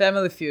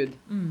 Family Feud.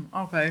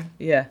 Okay.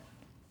 Yeah.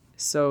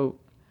 So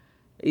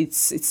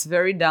it's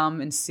very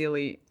dumb and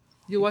silly.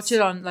 You watch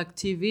it on like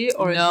TV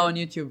or no, on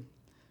YouTube.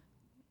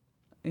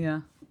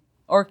 Yeah.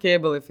 Or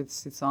cable if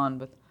it's on,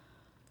 but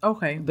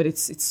okay. But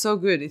it's so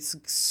good. It's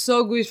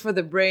so good for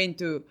the brain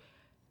to,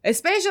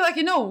 especially like,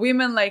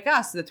 women like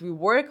us that we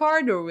work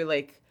hard, or we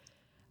like,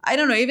 I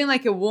don't know, even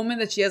like a woman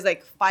that she has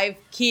like 5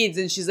 kids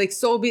and she's like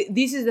so busy.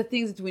 These is the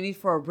things that we need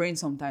for our brain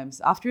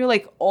sometimes. After you're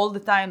like all the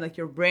time, like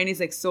your brain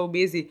is like so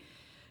busy,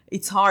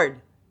 it's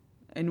hard.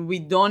 And we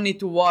don't need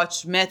to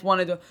watch. Matt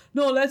wanted to,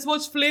 no, let's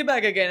watch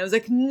Fleabag again. I was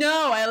like,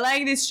 no, I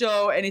like this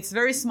show and it's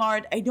very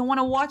smart. I don't want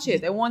to watch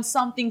it. I want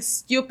something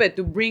stupid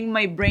to bring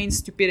my brain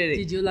stupidity.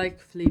 Did you like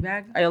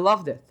Fleabag? I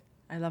loved it.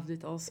 I loved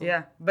it also.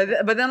 Yeah, but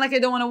then like I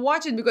don't want to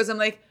watch it because I'm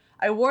like,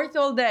 I worked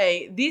all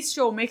day. This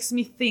show makes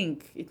me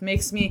think. It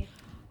makes me,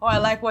 oh, I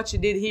like what she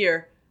did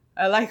here.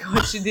 I like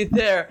what she did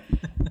there.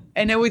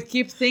 And I would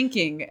keep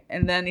thinking.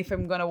 And then if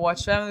I'm going to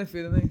watch Family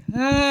Feud, I'm like,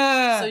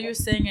 ah. So you're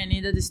saying I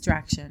need a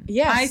distraction.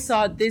 Yes. I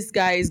thought this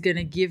guy is going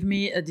to give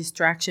me a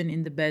distraction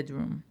in the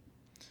bedroom.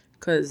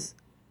 Because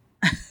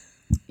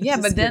Yeah,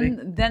 Just but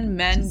kidding. then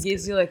man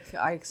gives you like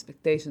high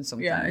expectations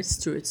sometimes. Yeah,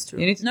 it's true. It's true.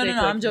 You need to no, take,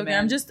 no, like, I'm joking.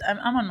 man.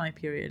 I'm on my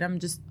period. I'm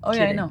just. Oh,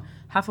 kidding. yeah, I know.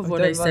 Half of We what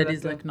talked I about said that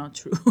is too. like not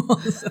true.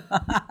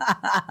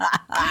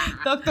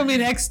 Talk to me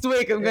next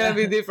week. I'm gonna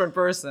be a different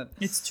person.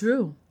 It's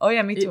true. Oh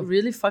yeah, me It too.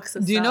 really fucks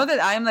us. Do you know up. that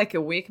I'm like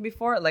a week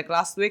before? Like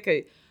last week,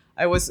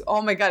 I was.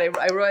 Oh my god!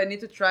 I wrote. I need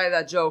to try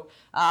that joke.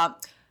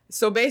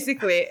 So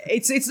basically,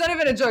 it's not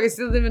even a joke. I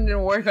still even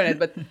didn't work on it.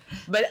 But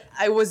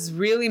I was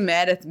really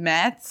mad at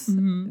Matt.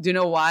 Mm-hmm. Do you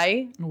know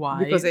why?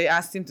 Why? Because I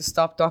asked him to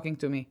stop talking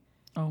to me.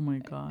 Oh my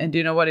god. And do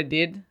you know what he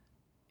did?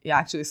 He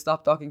actually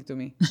stopped talking to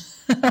me.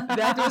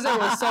 I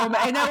was so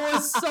mad. And I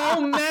was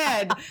so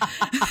mad.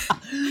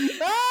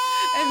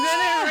 And then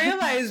I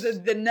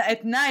realized that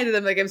at night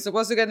that I'm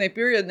supposed to get my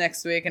period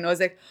next week. And I was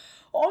like,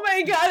 oh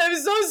my God, I'm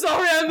so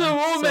sorry. I'm the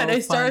woman. so I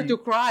started funny. to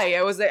cry.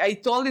 I was like, I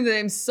told him that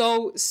I'm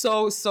so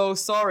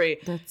sorry.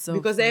 That's so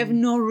because I have funny.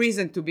 no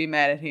reason to be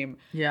mad at him.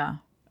 Yeah.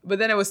 But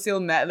then I was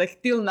still mad.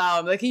 Like, till now,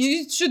 I'm like,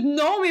 you should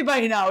know me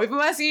by now. If I'm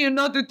asking you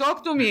not to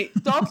talk to me,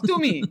 talk to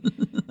me.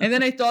 And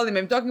then I told him,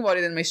 I'm talking about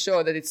it in my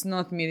show, that it's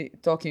not me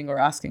talking or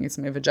asking, it's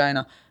my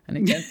vagina.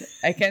 And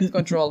I can't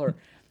control her.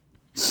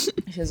 She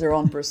has her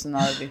own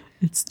personality.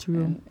 It's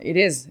true. And it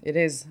is.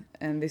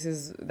 And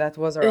that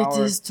was our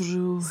hour. It is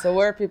true. So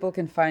where people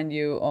can find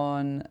you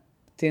on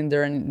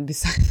Tinder and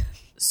besides.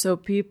 So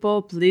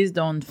people, please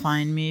don't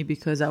find me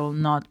because I will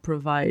not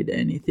provide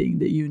anything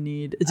that you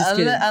need. Just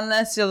kidding.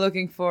 Unless you're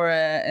looking for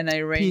an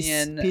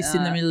Iranian... Peace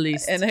in the Middle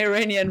East. An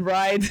Iranian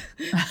bride.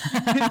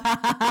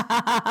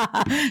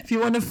 If you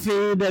want to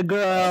feed a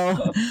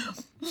girl,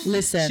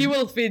 listen. She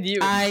will feed you.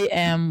 I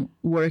am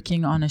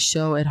working on a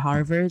show at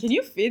Harvard. Can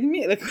you feed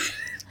me? Like,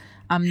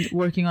 I'm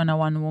working on a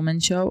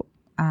one-woman show.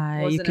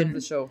 what's the name of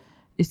the show?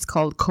 It's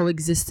called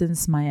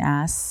Coexistence My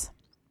Ass.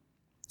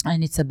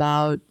 And it's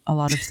about a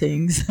lot of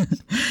things.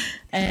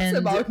 And It's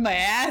about my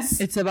ass.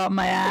 It's about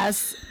my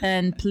ass.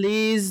 And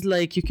please,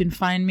 like, you can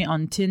find me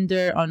on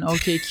Tinder, on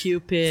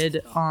OkCupid,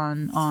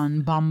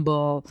 on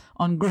Bumble,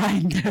 on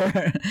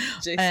Grindr,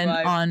 and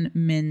on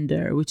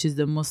Minder, which is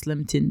the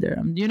Muslim Tinder.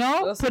 You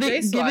know,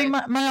 That's giving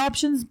my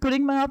options,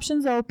 putting my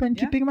options open,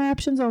 keeping my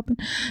options open.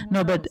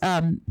 No, but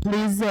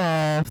please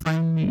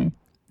find me.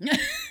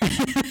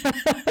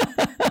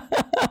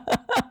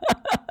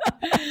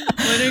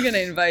 When are you gonna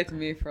invite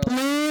me for?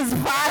 Please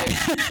find.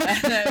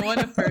 I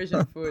want a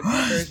Persian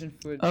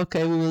food.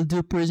 Okay, we will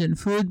do Persian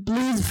food.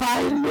 Please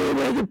find me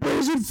where the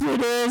Persian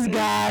food is,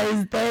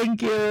 guys.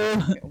 Thank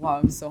you. Wow,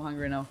 I'm so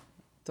hungry now.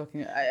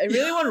 I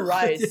really want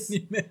rice.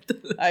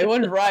 I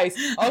want rice.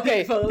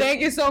 Okay,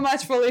 thank you so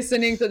much for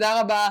listening. Toda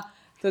raba.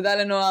 Toda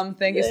leNoam.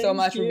 Thank you so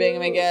much for being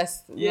my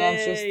guest. Noam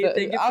Shuster.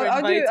 Thank you for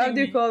inviting how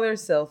do you call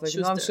yourself? Like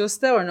Noam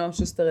Shuster or Noam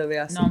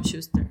Shuster-Eliassi? Noam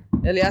Shuster.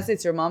 Eliassi,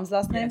 it's your mom's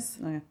last name? Yes.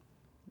 Okay.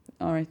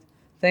 All right.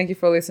 Thank you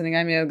for listening.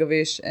 I'm Yael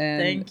Gavish.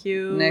 And Thank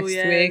you. next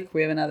week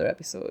we have another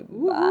episode.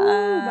 Bye.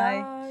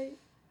 Bye.